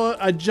 Even though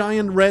a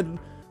giant red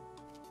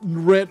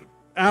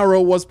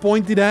arrow was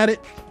pointed at it.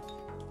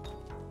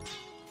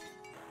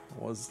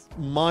 I was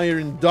mired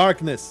in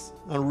darkness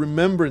and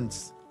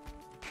remembrance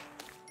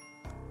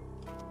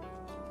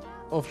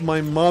of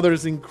my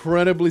mother's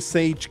incredibly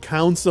sage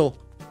counsel.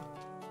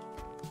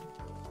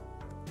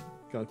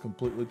 Got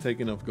completely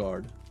taken off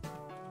guard.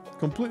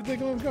 Completely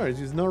taken off guard.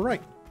 She's not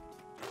right.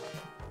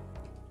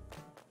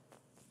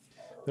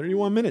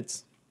 31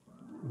 minutes.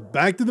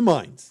 Back to the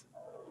mines.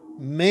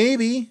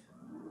 Maybe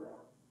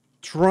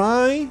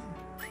try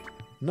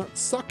not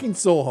sucking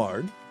so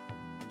hard.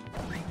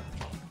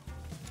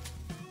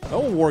 That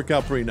will work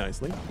out pretty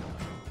nicely.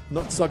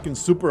 Not sucking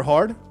super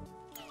hard.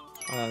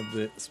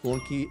 The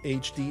Spelunky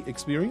HD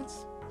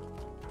experience.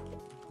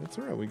 That's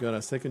alright, we got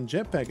a second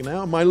jetpack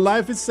now. My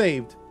life is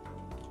saved.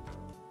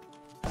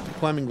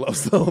 Climbing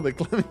gloves though. The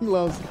climbing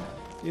gloves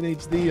in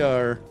HD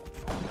are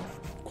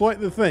quite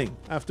the thing.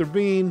 After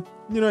being,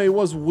 it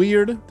was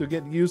weird to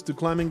get used to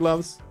climbing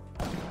gloves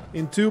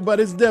in 2, but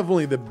it's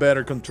definitely the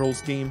better control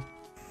scheme.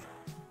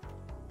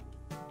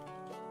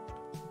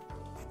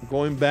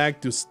 Going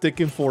back to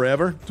sticking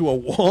forever to a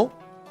wall,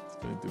 it's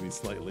going to be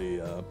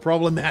slightly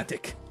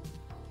problematic.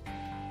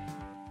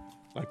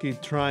 I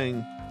keep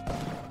trying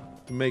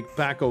to make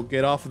Paco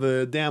get off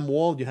the damn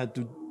wall. You had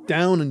to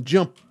down and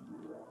jump.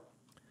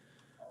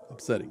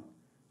 Upsetting.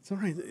 It's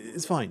alright,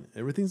 it's fine.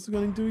 Everything's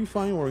going to be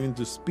fine. We're going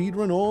to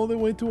speedrun all the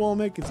way to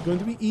Olmec. It's going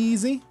to be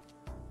easy.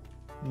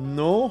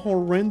 No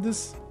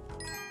horrendous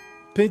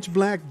pitch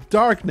black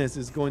darkness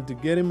is going to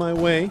get in my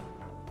way.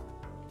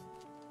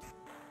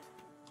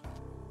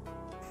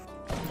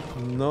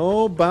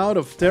 No bout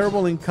of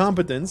terrible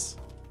incompetence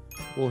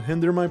will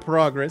hinder my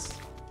progress.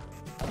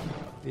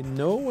 In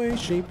no way,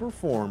 shape, or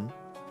form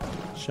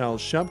shall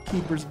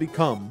shopkeepers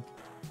become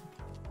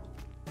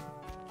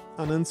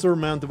an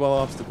insurmountable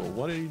obstacle.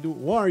 What are you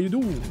doing? What are you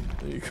doing?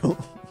 There you go.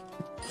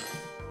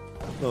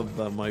 I thought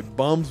that my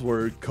bums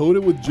were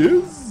coated with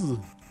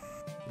jizz.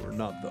 We're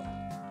not though.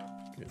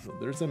 Okay, so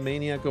there's a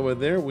maniac over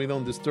there. We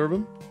don't disturb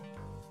him.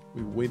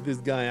 We wait this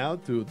guy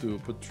out to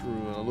patrol,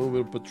 a little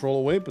bit of patrol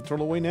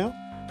away now.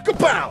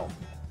 Kapow!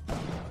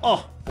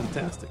 Oh,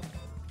 fantastic.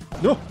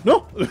 No.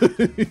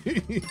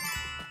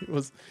 It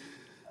was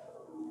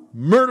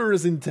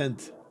murderous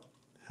intent.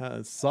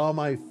 Saw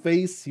my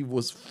face. He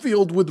was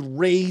filled with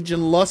rage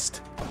and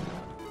lust.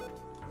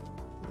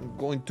 I'm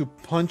going to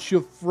punch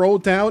your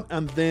throat out,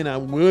 and then I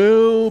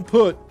will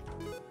put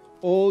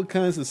all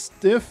kinds of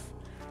stiff,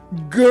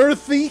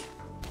 girthy,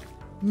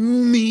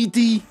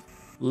 meaty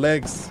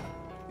legs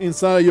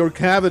inside your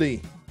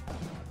cavity.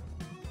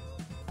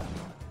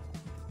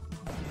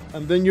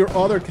 And then your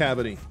other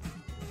cavity.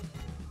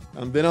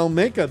 And then I'll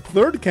make a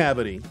third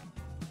cavity.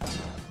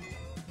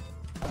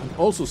 And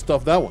also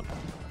stuff that one.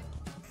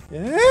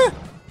 Yeah?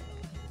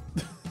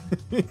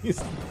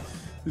 He's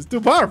too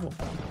powerful.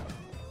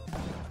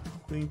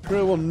 The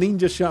incredible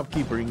ninja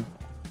shopkeeper.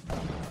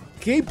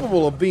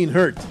 Capable of being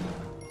hurt.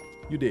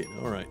 You did,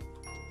 alright.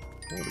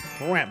 Holy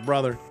crap,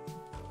 brother.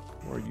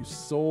 Or are you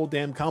so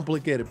damn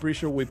complicated? Pretty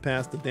sure we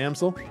passed the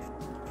damsel.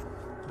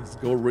 Let's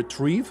go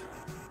retrieve.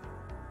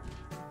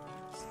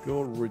 Let's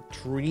go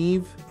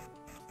retrieve.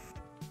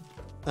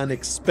 And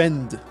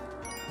expend.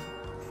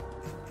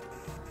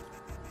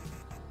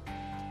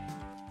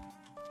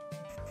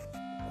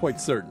 quite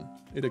certain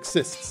it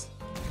exists.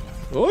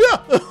 Oh yeah!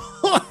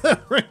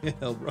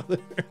 Hell, brother.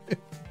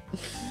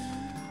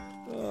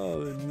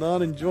 Oh, did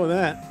not enjoy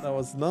that. That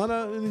was not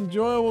an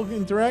enjoyable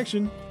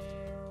interaction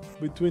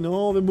between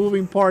all the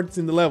moving parts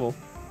in the level.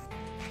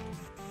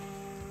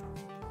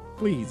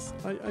 Please,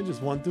 I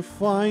just want to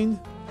find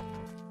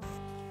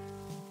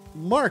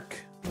Mark.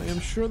 I am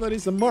sure that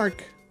is a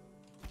Mark.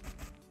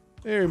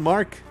 Hey,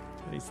 Mark.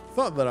 I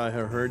thought that I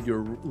had heard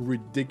your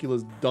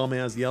ridiculous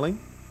dumbass yelling.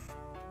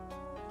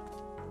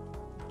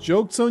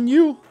 Joke's on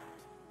you.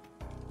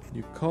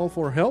 You call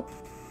for help,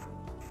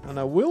 and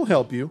I will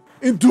help you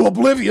into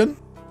oblivion.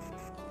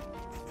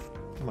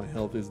 My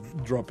health is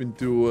dropping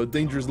to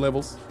dangerous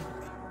levels.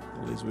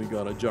 At least we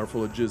got a jar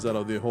full of jizz out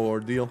of the whole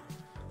ordeal.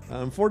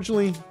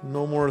 Unfortunately,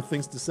 no more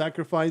things to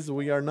sacrifice.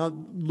 We are not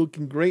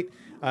looking great.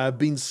 I've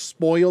been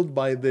spoiled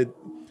by the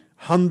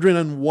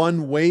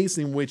 101 ways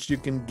in which you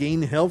can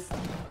gain health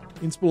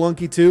in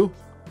Spelunky 2.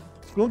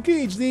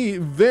 Spelunky HD,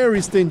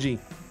 very stingy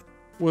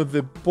with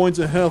the points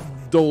of health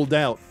doled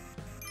out.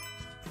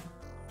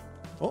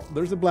 Oh,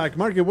 there's a black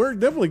market. We're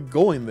definitely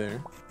going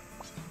there,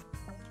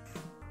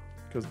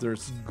 because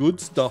there's good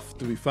stuff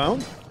to be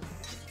found.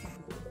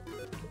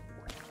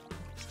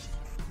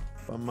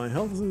 But my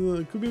health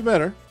could be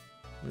better.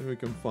 Maybe we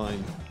can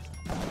find...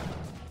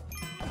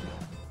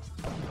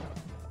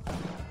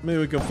 Maybe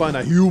we can find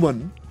a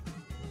human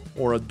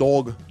or a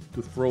dog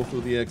to throw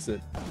through the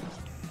exit.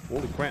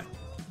 Holy crap.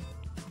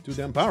 Too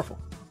damn powerful.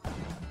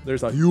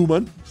 There's a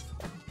human.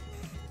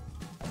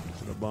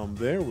 Put a bomb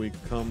there. We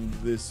come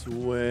this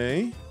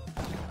way.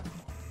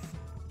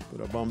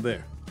 Put a bomb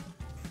there.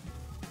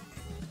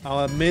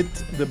 I'll admit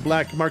the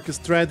black market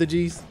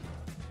strategies,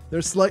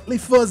 they're slightly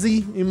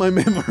fuzzy in my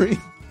memory.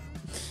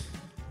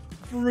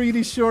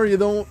 Pretty sure you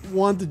don't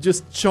want to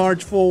just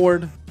charge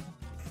forward.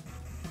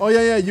 Oh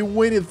yeah, you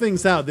waited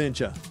things out,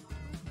 didn't you?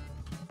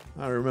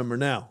 I remember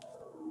now.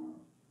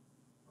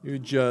 You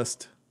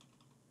just...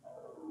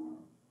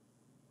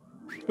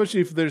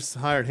 Especially if there's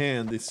hired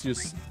hand, it's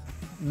just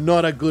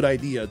not a good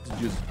idea to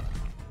just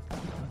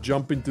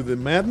jump into the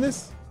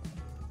madness.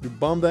 You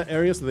bomb that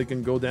area so they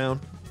can go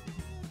down.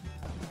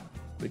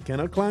 They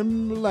cannot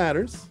climb the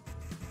ladders.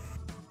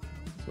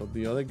 So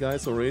the other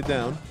guy's already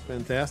down.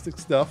 Fantastic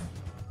stuff.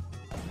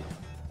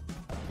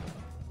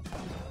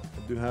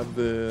 I do have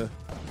the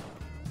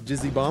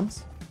Jizzy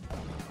bombs.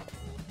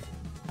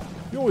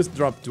 You always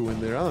drop 2 in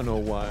there. I don't know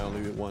why I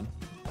only did 1.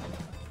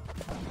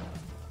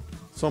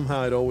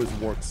 Somehow it always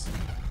works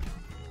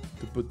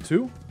to put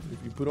 2. If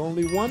you put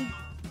only 1,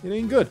 it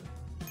ain't good.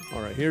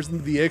 Alright, here's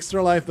the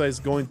extra life that is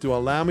going to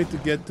allow me to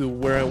get to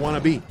where I want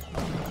to be.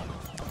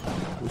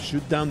 We'll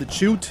shoot down the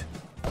chute.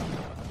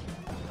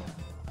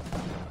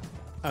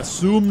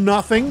 Assume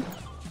nothing.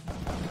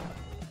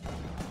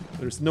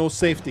 There's no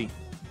safety.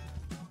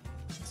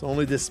 It's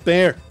only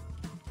despair.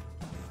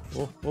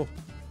 Oh.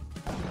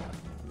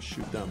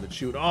 Shoot down the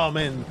chute. Oh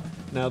man,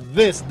 now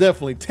this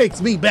definitely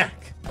takes me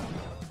back.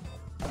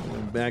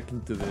 Going back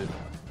into the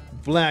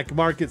black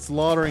market,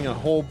 slaughtering a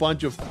whole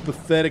bunch of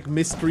pathetic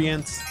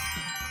miscreants.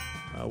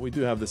 We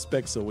do have the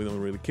specs, so we don't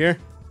really care.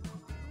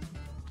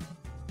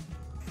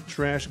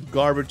 Trash,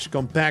 garbage,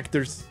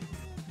 compactors.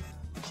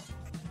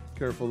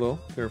 Careful though,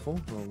 careful.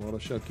 A lot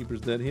of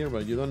shopkeepers dead here,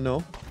 but you don't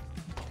know.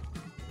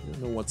 You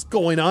don't know what's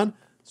going on.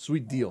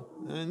 Sweet deal.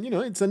 And you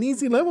know, it's an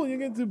easy level. You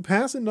get to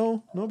pass it,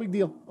 no big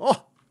deal.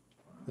 Oh,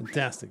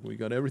 fantastic. We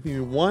got everything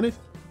we wanted.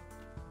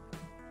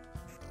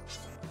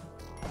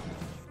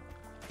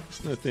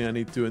 I think I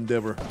need to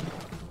endeavor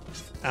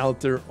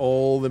alter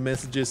all the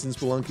messages in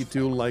Spelunky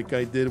 2 like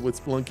I did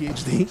with Spelunky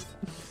HD.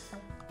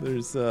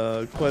 There's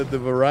quite the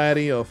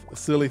variety of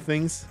silly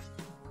things.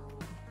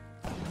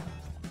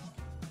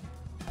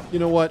 You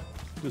know what?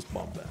 Just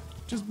bomb that.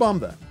 Just bomb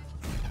that.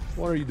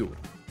 What are you doing?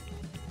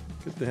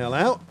 Get the hell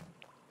out.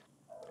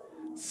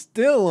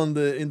 Still in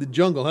the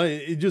jungle, huh?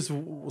 It just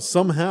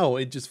somehow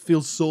it just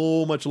feels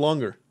so much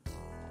longer.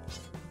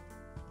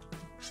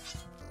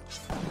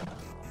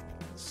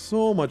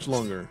 So much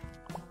longer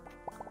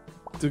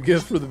to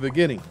get through the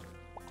beginning.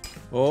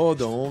 Oh,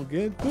 don't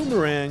get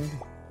boomeranged.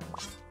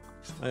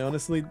 I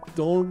honestly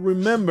don't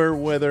remember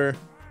whether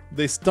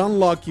they stun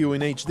lock you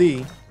in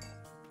HD.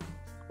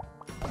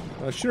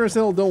 I sure as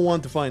hell don't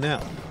want to find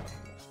out.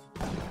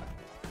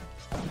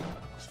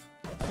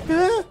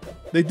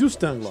 They do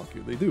stun lock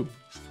you, they do.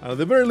 At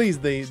the very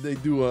least, they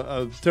do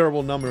a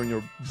terrible number on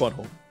your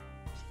butthole.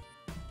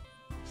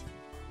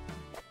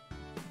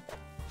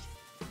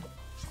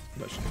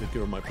 That should take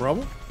care of my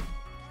problem.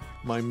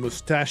 My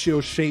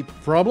mustachio-shaped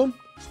problem.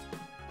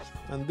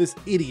 And this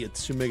idiot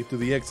should make it to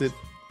the exit.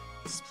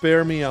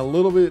 Spare me a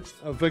little bit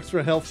of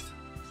extra health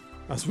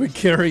as we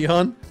carry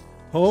on.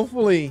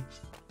 Hopefully,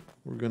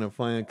 we're gonna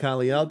find a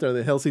Kali out there.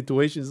 The health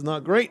situation is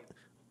not great.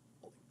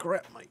 Holy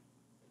crap,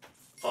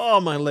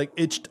 my leg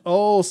itched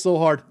so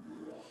hard.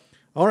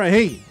 Alright,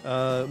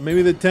 hey,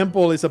 maybe the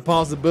temple is a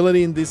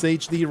possibility in this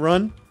HD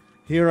run.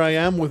 Here I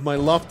am with my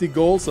lofty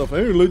goals of,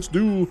 hey, let's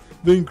do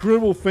the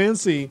incredible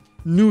fancy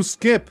new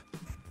skip.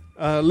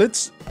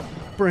 Let's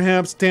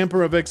perhaps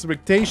tamper of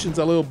expectations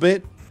a little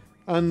bit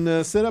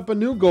and set up a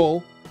new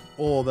goal.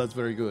 Oh, that's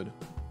very good.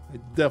 I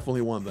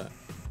definitely want that.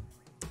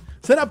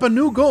 Set up a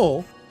new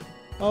goal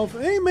of,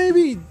 hey,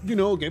 maybe, you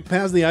know, get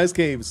past the ice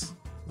caves.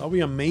 That'll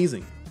be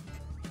amazing.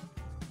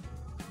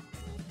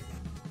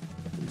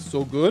 It's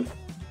so good.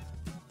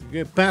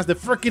 Get past the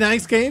freaking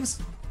ice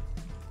caves.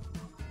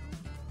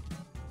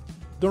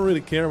 Don't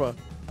really care about.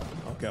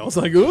 Okay, I was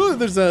like, oh,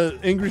 there's an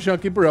angry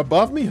shopkeeper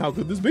above me. How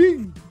could this be?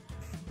 And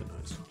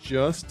it's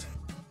just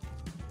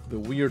the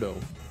weirdo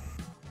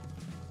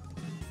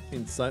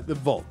inside the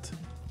vault.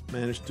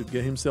 Managed to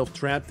get himself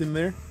trapped in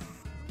there.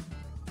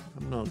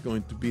 I'm not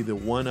going to be the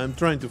one. I'm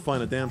trying to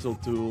find a damsel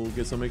to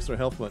get some extra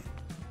health, but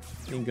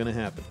ain't gonna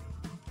happen.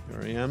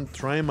 Here I am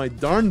trying my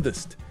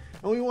darndest.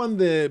 And we want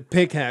the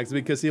pickaxe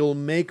because it'll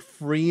make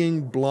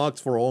freeing blocks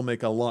for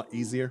Olmec a lot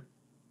easier.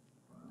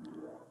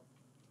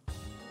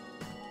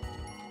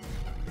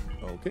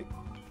 Okay.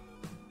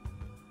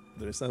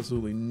 There's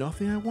absolutely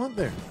nothing I want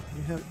there.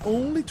 You have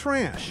only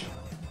trash.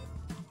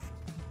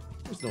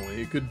 There's no way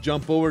you could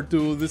jump over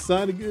to this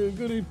side.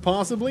 Could he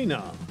possibly?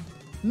 Nah.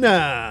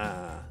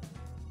 Nah.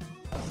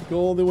 Let's go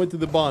all the way to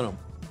the bottom.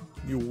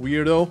 You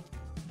weirdo.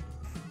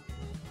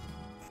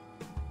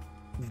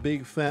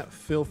 Big, fat,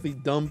 filthy,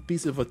 dumb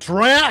piece of a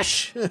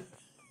trash.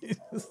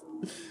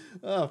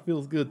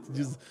 Feels good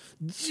to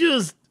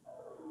just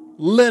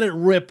let it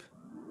rip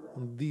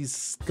on these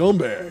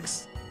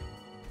scumbags.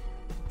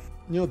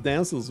 You know,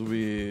 damsels will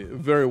be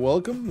very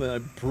welcome.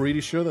 I'm pretty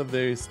sure that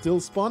they're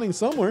still spawning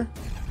somewhere.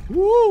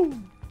 Woo!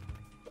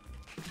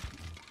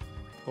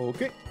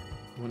 Okay.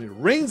 When it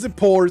rains, it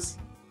pours.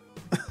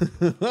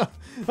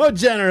 How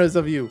generous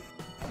of you.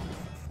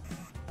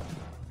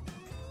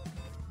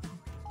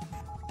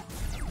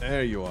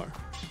 There you are.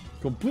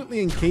 Completely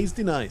encased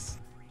in ice.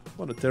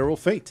 What a terrible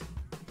fate.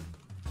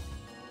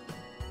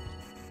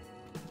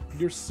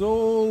 You're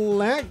so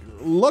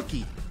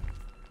lucky,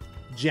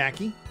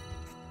 Jackie.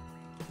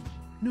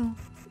 No,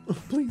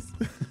 please.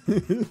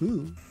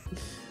 These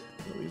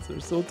are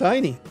so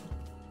tiny.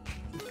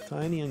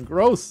 Tiny and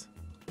gross.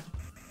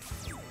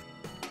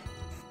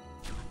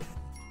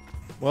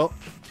 Well,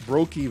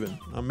 broke even.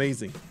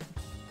 Amazing.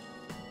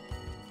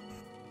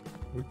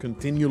 We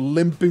continue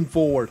limping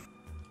forward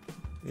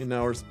in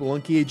our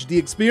Spelunky HD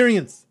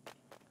experience.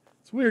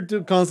 It's weird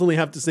to constantly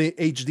have to say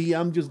HD.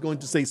 I'm just going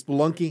to say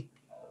Spelunky.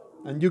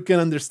 And you can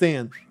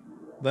understand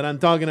that I'm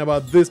talking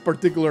about this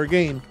particular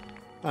game.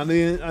 I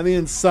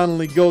didn't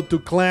suddenly go to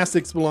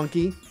classic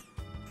Spelunky.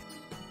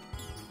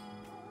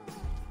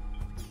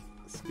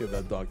 Let's give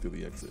that dog to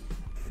the exit.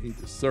 He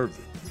deserves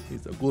it.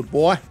 He's a good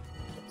boy.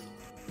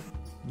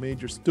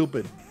 Major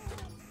stupid.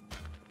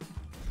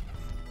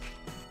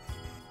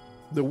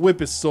 The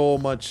whip is so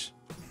much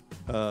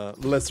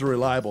less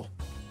reliable.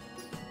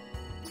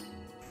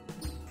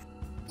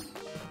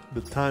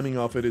 The timing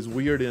of it is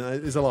weird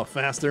and it's a lot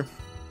faster.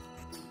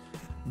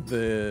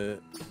 The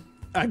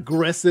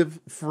aggressive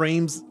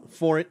frames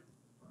for it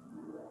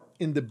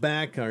in the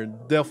back are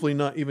definitely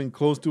not even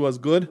close to as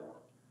good.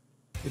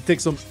 It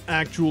takes some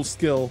actual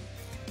skill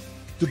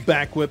to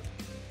back whip.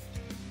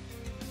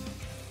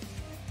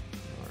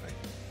 Alright.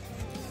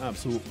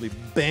 Absolutely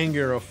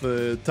banger of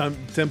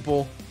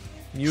tempo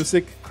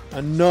music.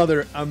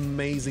 Another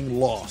amazing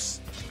loss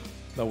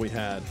that we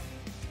had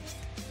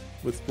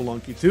with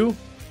Spelunky 2.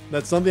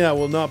 That's something I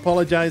will not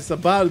apologize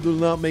about. I do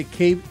not make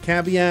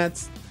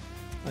caveats.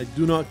 I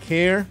do not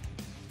care.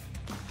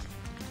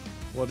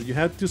 What do you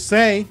have to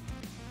say?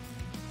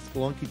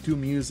 Spelunky 2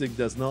 music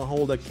does not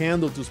hold a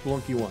candle to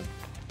Spelunky 1.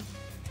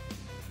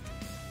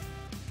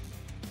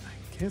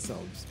 I guess I'll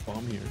just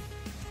bomb here.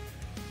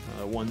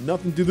 I want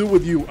nothing to do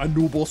with you,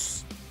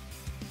 Anubis.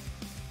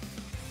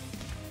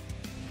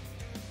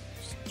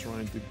 Just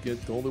trying to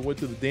get all the way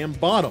to the damn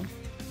bottom.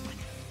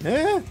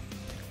 Eh? Okay,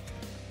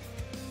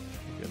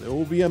 there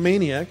will be a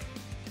maniac.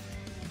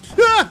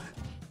 Ah!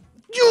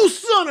 You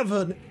son of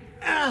an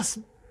ass,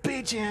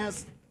 bitch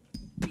ass.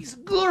 Piece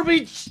of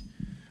garbage.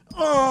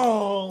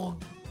 Oh.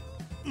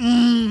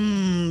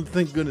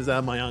 Thank goodness I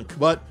have my unk.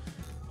 But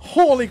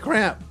holy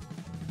crap.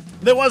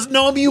 There was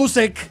no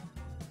music.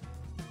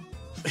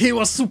 He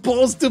was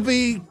supposed to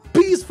be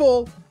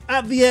peaceful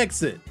at the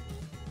exit.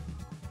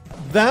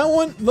 That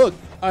one, look,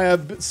 I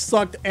have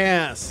sucked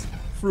ass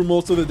through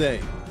most of the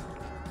day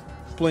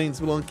playing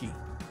Spelunky.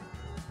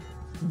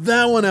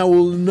 That one I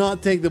will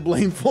not take the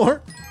blame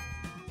for.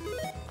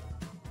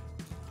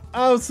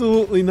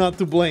 Absolutely not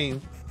to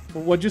blame.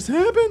 But what just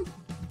happened?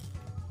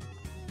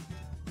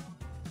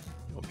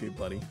 Okay,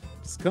 buddy.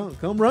 Just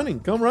come running.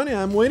 Come running.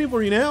 I'm waiting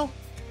for you now.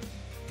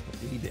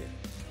 Okay, he dead.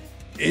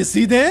 Is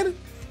he dead?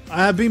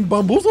 I have been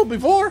bamboozled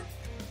before.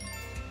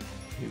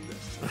 He's dead.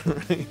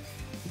 Alright.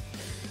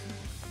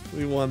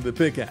 We want the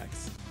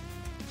pickaxe.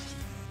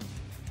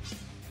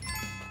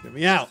 Get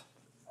me out.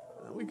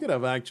 We could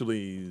have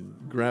actually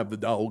grabbed the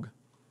dog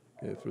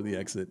for the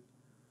exit.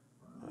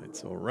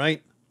 It's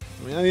alright.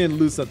 I mean, I didn't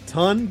lose a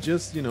ton,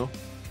 just, you know,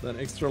 that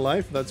extra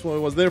life. That's what it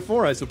was there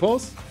for, I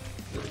suppose.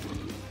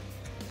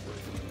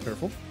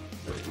 Careful.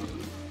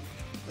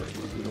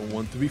 We don't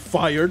want to be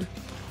fired.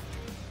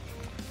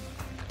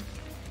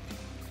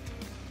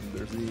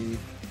 the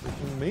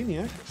freaking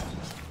maniac.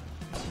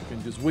 You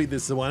can just wait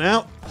this one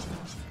out.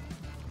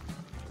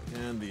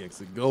 And the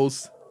exit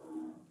goes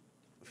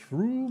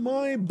through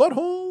my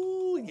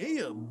butthole.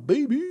 Yeah,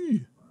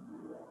 baby.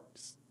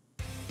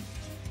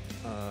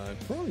 I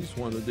probably just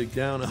want to dig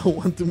down. I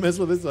want to mess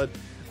with this. But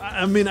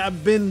I mean,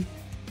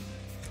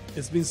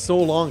 it's been so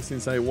long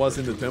since I was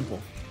in the temple.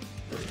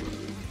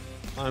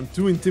 I'm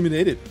too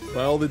intimidated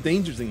by all the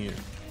dangers in here.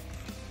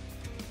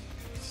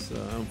 So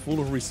I'm full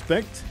of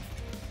respect.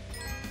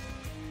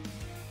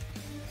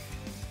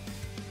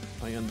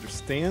 I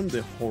understand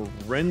the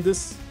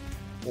horrendous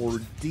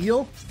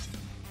ordeal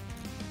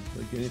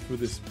that getting through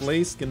this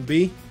place can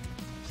be.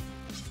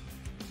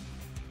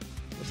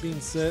 That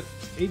being said,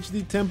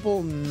 HD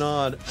Temple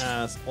not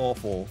as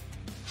awful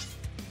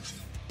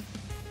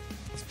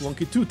as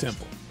Spelunky 2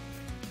 Temple.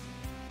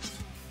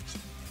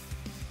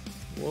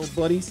 Well,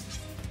 buddies,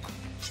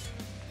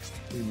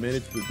 we made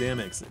it to the damn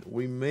exit.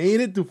 We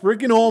made it to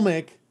freaking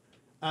Olmec.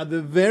 At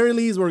the very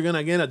least, we're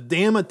gonna get a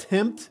damn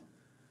attempt.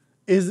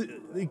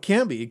 It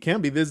can't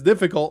be this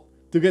difficult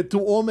to get to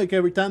Olmec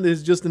every time. This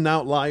is just an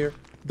outlier.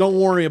 Don't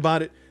worry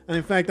about it. And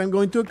in fact, I'm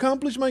going to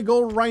accomplish my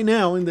goal right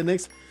now in the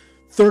next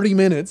 30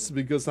 minutes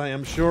because I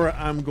am sure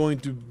I'm going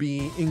to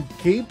be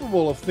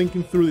incapable of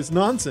thinking through this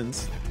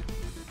nonsense.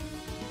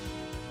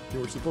 You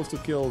were supposed to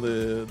kill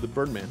the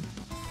Birdman.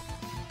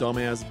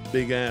 Dumbass,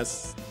 big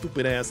ass,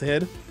 stupid ass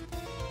head.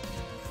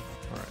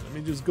 Alright, let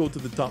me just go to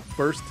the top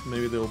first.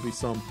 Maybe there will be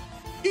some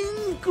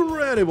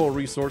incredible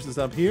resources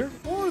up here,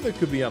 or there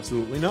could be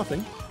absolutely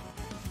nothing.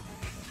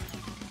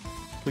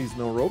 Please,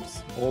 no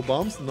ropes. All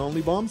bombs, and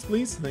only bombs,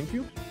 please. Thank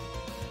you.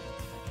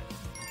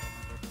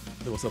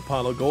 There was a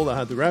pile of gold. I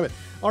had to grab it.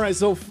 Alright,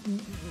 so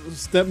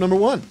step number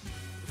 1.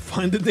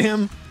 Find the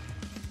damn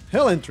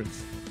hell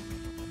entrance.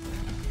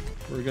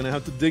 We're gonna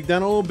have to dig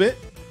down a little bit.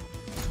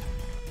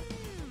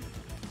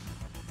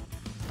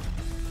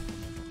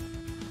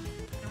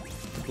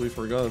 Completely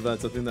forgot that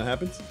that's a thing that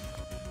happens.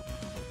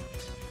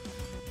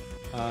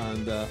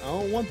 And I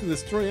don't want to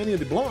destroy any of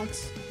the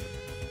blocks.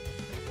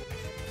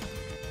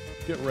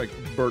 Get wrecked,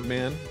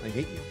 Birdman. I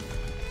hate you.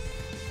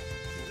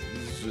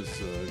 Let's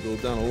just go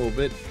down a little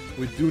bit.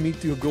 We do need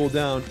to go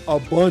down a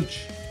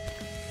bunch.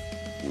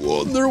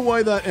 Wonder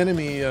why that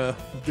enemy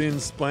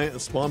didn't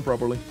spawn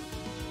properly.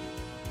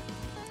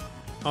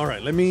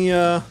 Alright, let me...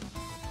 This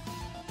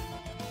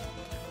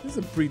is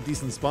a pretty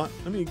decent spot.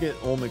 Let me get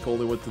Olmec all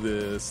the way to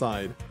the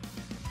side.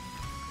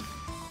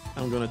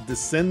 I'm gonna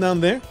descend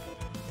down there.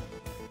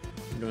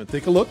 I'm gonna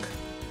take a look.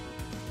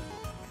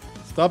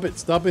 Stop it,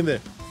 stop in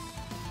there.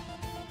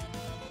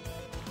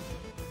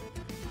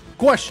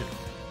 Question.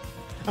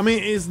 I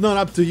mean, it's not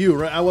up to you,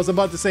 right? I was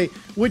about to say,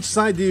 which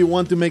side do you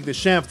want to make the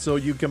shaft so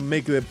you can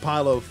make the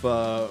pile of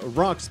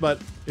rocks,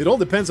 but it all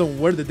depends on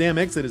where the damn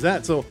exit is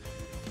at. So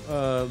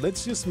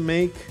let's just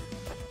make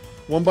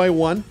one by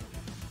one.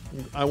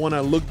 I want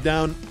to look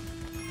down,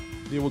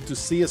 be able to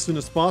see as soon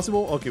as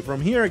possible. Okay, from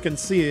here I can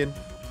see it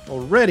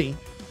already.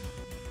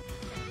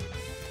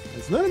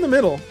 It's not in the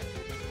middle.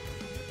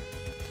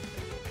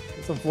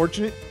 That's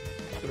unfortunate.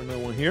 Put another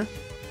one here.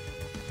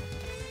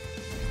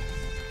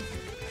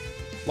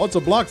 Lots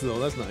of blocks though,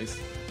 that's nice.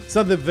 It's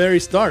at the very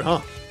start,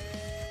 huh?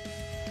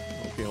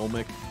 Okay,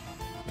 Olmec.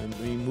 And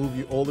we move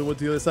you all the way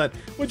to the other side.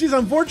 Which is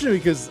unfortunate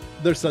because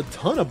there's a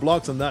ton of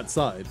blocks on that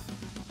side.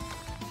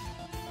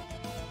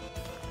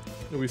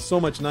 It would be so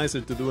much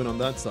nicer to do it on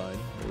that side.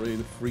 Already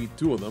freed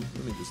 2 of them.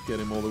 Let me just get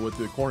him all the way to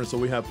the corner so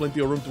we have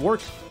plenty of room to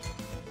work.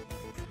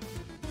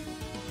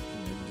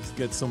 Just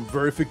get some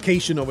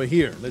verification over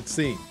here. Let's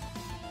see.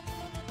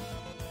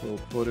 We'll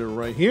put it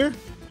right here.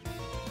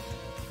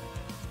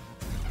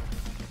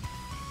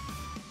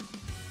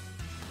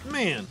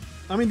 Man,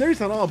 I mean,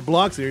 there's a lot of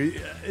blocks here.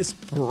 It's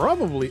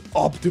probably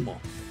optimal,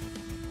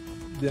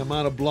 the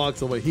amount of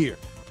blocks over here.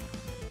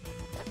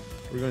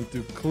 We're going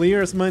to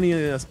clear as many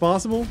as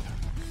possible.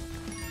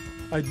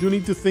 I do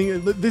need to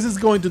think, this is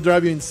going to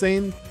drive you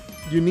insane.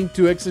 You need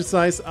to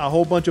exercise a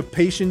whole bunch of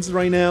patience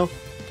right now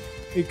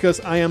because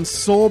I am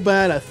so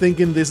bad at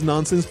thinking this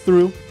nonsense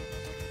through.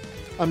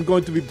 I'm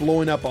going to be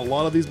blowing up a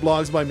lot of these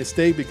blocks by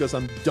mistake because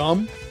I'm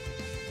dumb.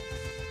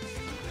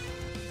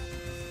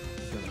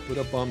 I'm gonna put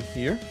a bomb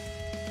here.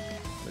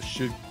 That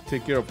should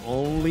take care of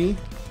only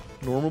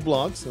normal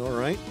blocks. All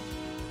right.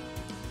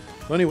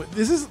 But anyway,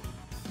 this is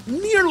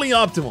nearly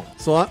optimal.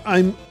 So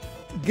I'm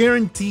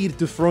guaranteed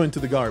to throw into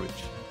the garbage.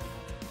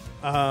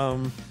 A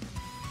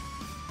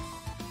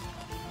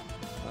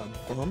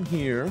bomb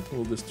here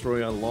will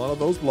destroy a lot of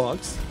those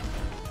blocks.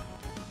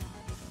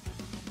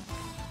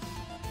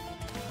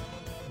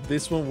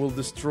 This one will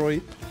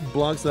destroy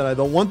blocks that I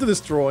don't want to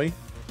destroy.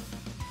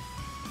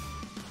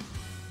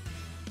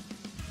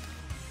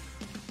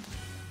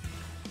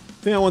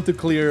 I think I want to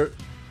clear.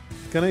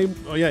 Can I?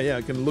 Oh yeah,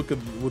 I can look at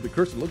with the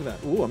cursor. Look at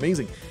that. Ooh,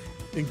 amazing.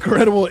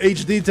 Incredible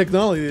HD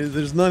technology.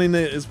 There's none in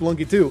the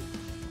Spelunky 2.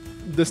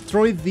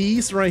 Destroy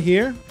these right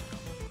here.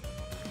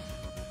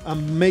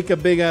 And make a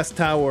big ass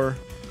tower.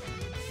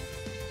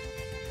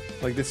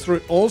 Like destroy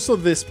also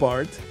this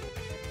part.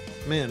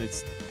 Man,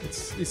 it's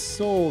It's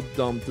so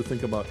dumb to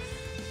think about.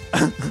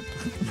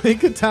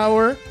 Make a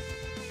tower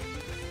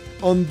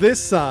on this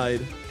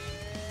side.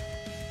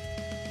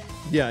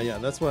 Yeah,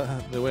 that's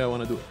the way I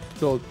want to do it.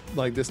 So,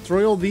 like,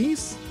 destroy all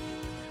these.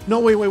 No,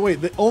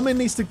 wait. The omen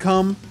needs to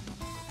come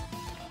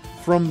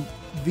from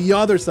the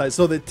other side.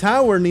 So the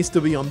tower needs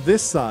to be on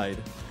this side.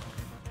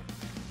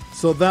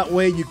 So that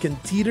way you can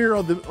teeter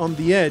on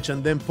the edge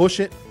and then push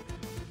it.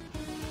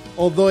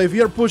 Although if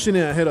you're pushing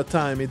it ahead of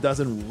time, it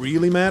doesn't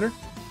really matter.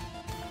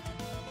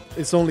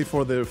 It's only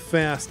for the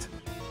fast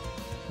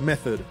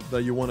method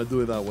that you want to do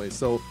it that way.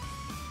 So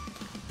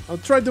I'll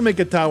try to make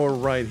a tower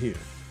right here.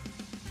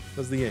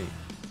 That's the aim.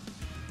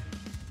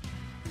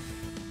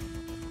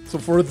 So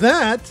for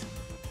that,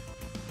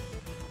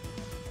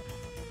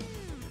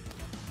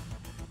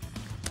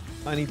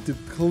 I need to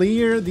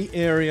clear the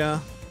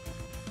area.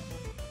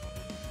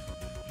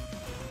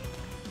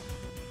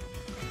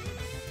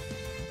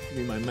 Give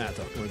me my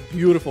mata, my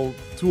beautiful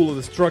tool of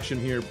destruction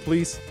here.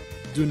 Please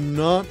do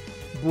not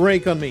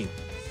break on me.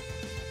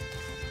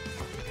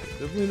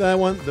 Definitely that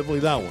one, definitely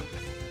that one.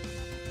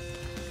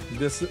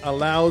 This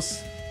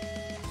allows...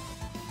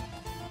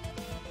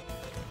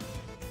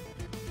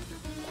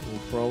 We'll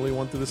probably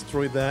want to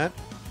destroy that.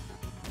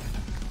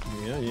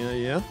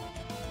 Yeah.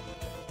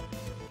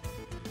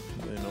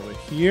 Then over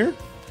here.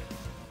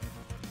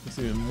 There's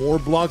even more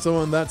blocks over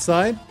on that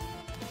side.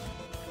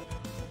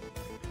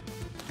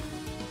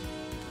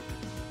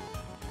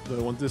 Do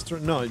I want to destroy?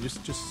 No,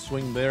 just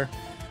swing there.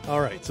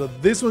 Alright, so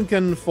this one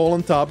can fall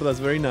on top. That's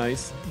very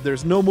nice.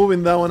 There's no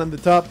moving that one on the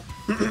top.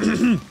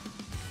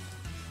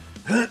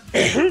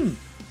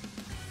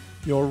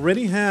 You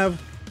already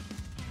have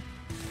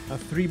a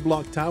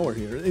 3-block tower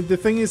here. The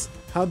thing is,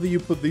 how do you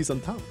put these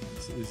on top?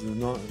 It's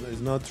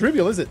not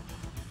trivial, is it?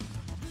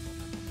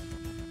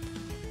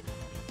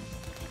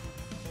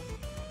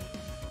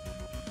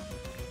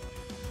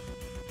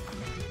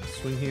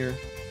 Swing here.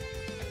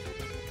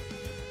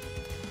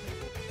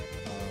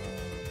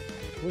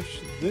 Push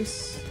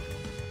this.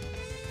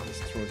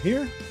 Destroy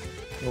here.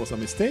 That was a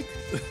mistake.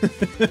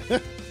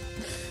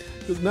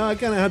 Because now I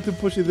kind of have to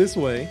push it this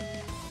way.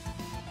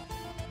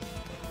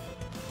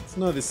 It's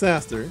not a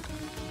disaster.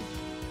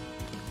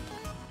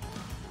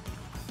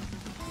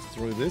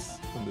 Destroy this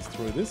and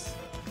destroy this.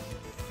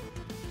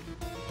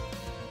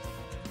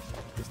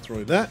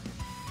 Destroy that.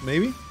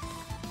 Maybe.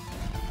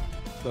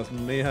 That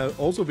may have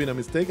also been a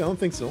mistake. I don't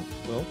think so.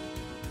 Well.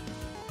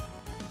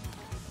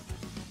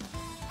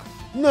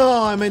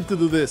 No, I meant to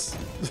do this.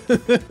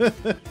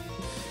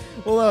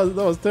 Well,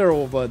 that was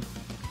terrible, but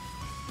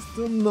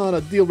still not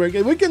a deal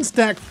breaker. We can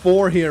stack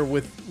 4 here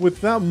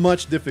without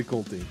much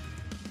difficulty.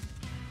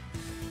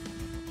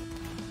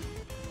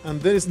 And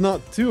then it's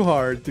not too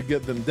hard to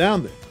get them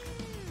down there.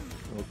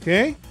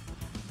 Okay?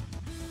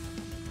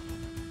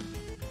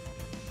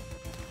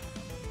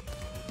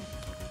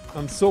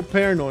 I'm so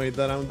paranoid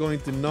that I'm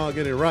going to not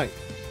get it right.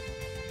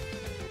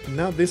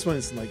 Now this one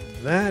is like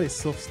that. It's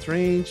so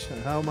strange.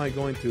 How am I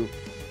going to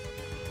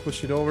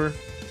push it over? I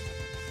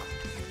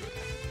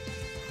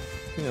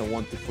think I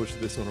want to push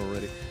this one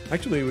already.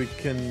 Actually, we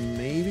can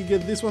maybe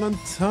get this one on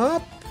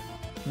top?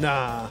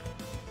 Nah.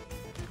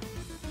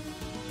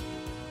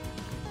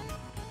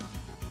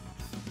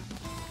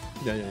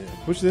 Yeah.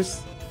 Push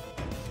this.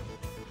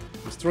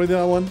 Destroy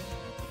that one.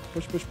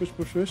 Push.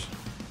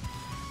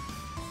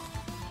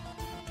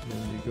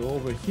 Then you go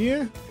over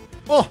here.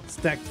 Oh,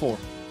 stack 4.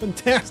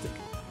 Fantastic.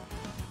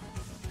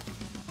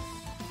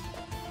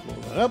 Blow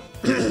that up.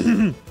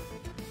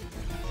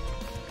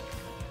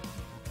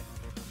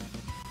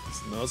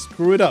 Let's not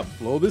screw it up.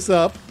 Blow this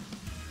up.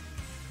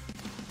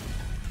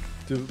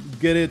 To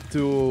get it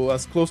to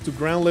as close to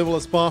ground level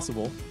as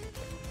possible.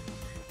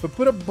 If I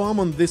put a bomb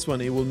on this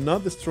one, it will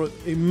not destroy...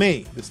 It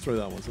may destroy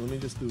that one. So let me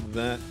just do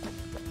that.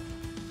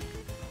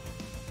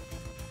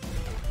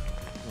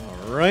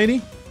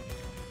 Alrighty.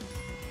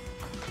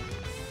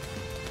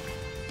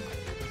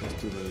 Goes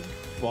to the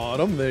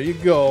bottom. There you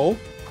go.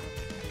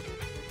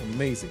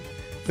 Amazing.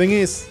 Thing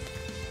is,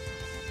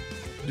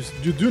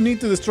 you do need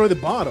to destroy the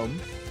bottom.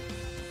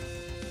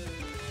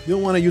 You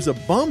don't want to use a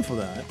bomb for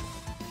that.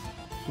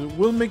 So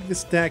we'll make the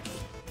stack...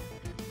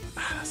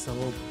 That's a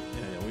little...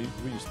 Yeah,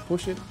 we just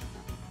push it.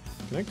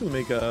 Can I actually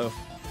make a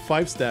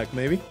 5 stack,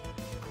 maybe?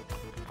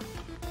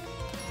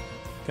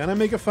 Can I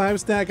make a 5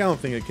 stack? I don't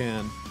think I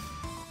can.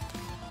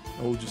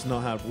 I will just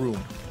not have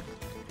room.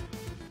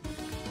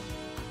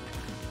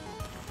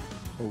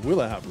 Or will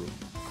I have room?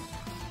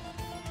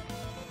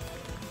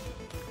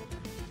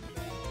 I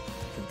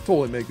can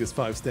totally make this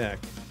 5 stack.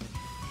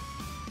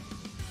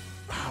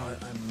 Oh,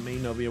 I may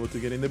not be able to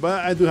get in there,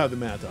 but I do have the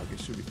Mad Dog. It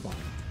should be fine.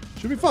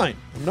 Should be fine.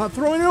 I'm not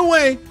throwing it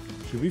away.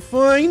 Should be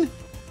fine.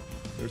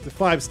 There's the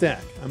 5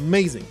 stack.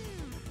 Amazing.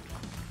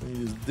 Let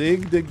me just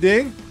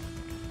dig.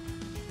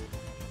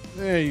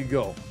 There you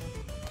go.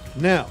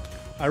 Now,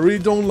 I really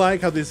don't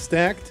like how this is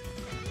stacked,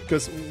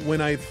 because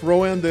when I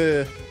throw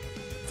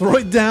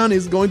it down,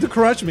 it's going to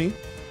crush me.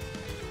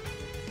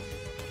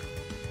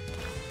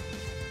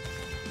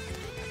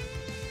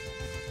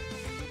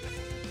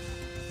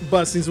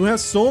 But since we have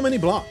so many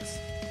blocks,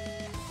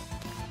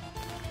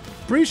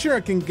 pretty sure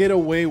I can get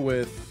away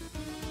with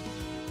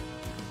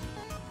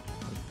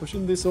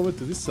pushing this over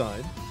to this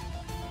side.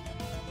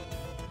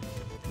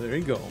 There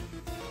you go.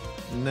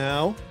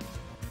 Now,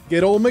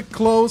 get Olmec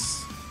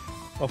close.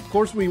 Of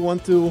course, we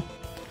want to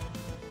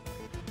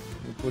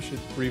push it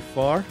pretty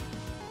far.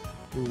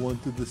 We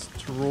want to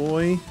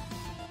destroy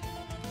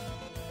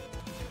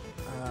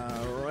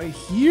right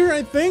here,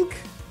 I think.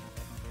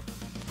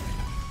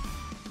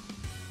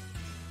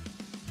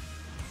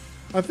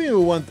 I think we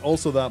want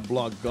also that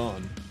block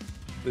gone.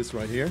 This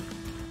right here.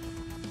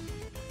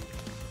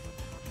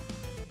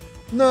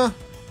 Nah.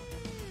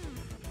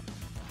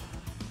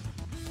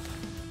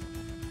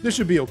 This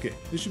should be okay.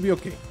 This should be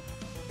okay.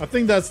 I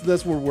think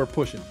that's where we're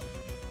pushing.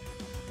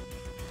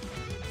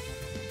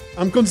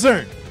 I'm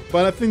concerned,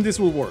 but I think this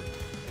will work.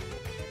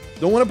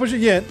 Don't want to push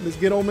it yet. Let's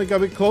get Olmec a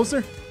bit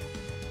closer.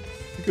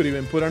 We could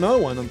even put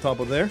another one on top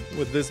of there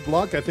with this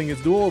block. I think it's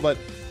doable, but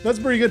that's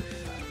pretty good.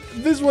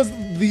 This was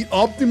the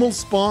optimal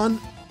spawn.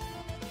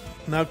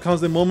 Now comes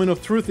the moment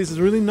of truth. This is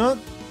really not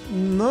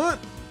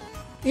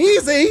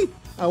easy.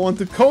 I want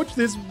to coach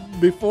this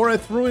before I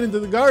threw it into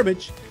the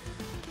garbage,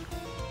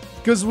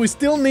 because we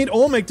still need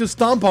Olmec to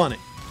stomp on it.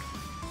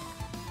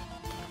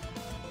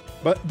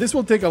 But this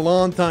will take a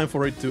long time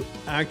for it to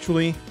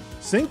actually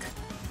sink.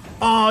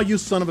 Oh, you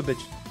son of a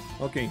bitch.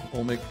 Okay,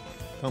 Olmec,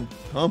 come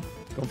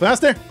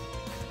faster.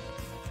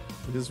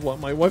 This is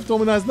what my wife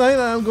told me last night,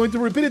 and I'm going to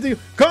repeat it to you.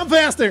 Come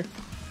faster.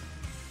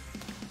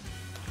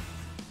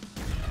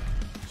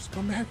 Just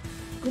come back.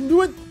 Come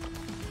do it.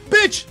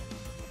 Bitch!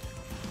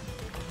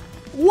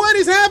 What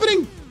is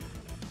happening?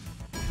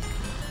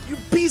 You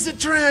piece of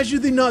trash, you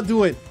did not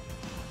do it.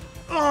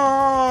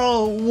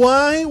 Oh,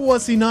 why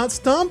was he not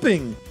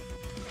stomping?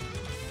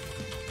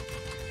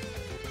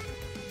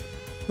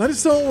 That is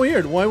so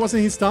weird. Why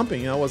wasn't he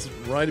stomping? I was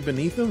right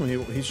beneath him.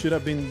 He should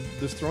have been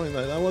destroying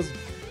that. That was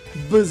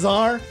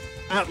bizarre.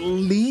 At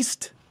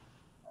least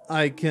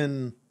I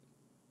can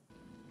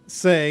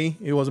say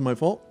it wasn't my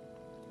fault.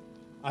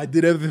 I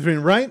did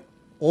everything right.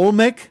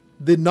 Olmec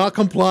did not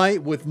comply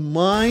with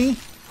my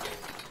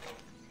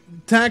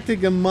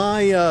tactic and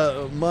my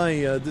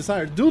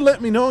desire. Do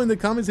let me know in the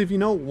comments if you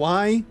know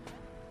why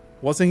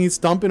wasn't he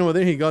stomping over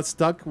there. He got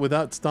stuck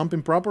without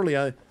stomping properly.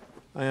 I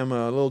am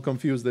a little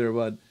confused there,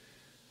 but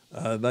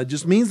that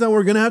just means that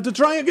we're gonna have to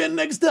try again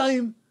next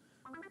time.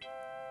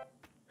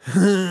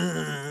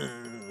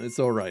 It's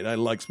alright, I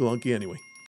like Spelunky anyway.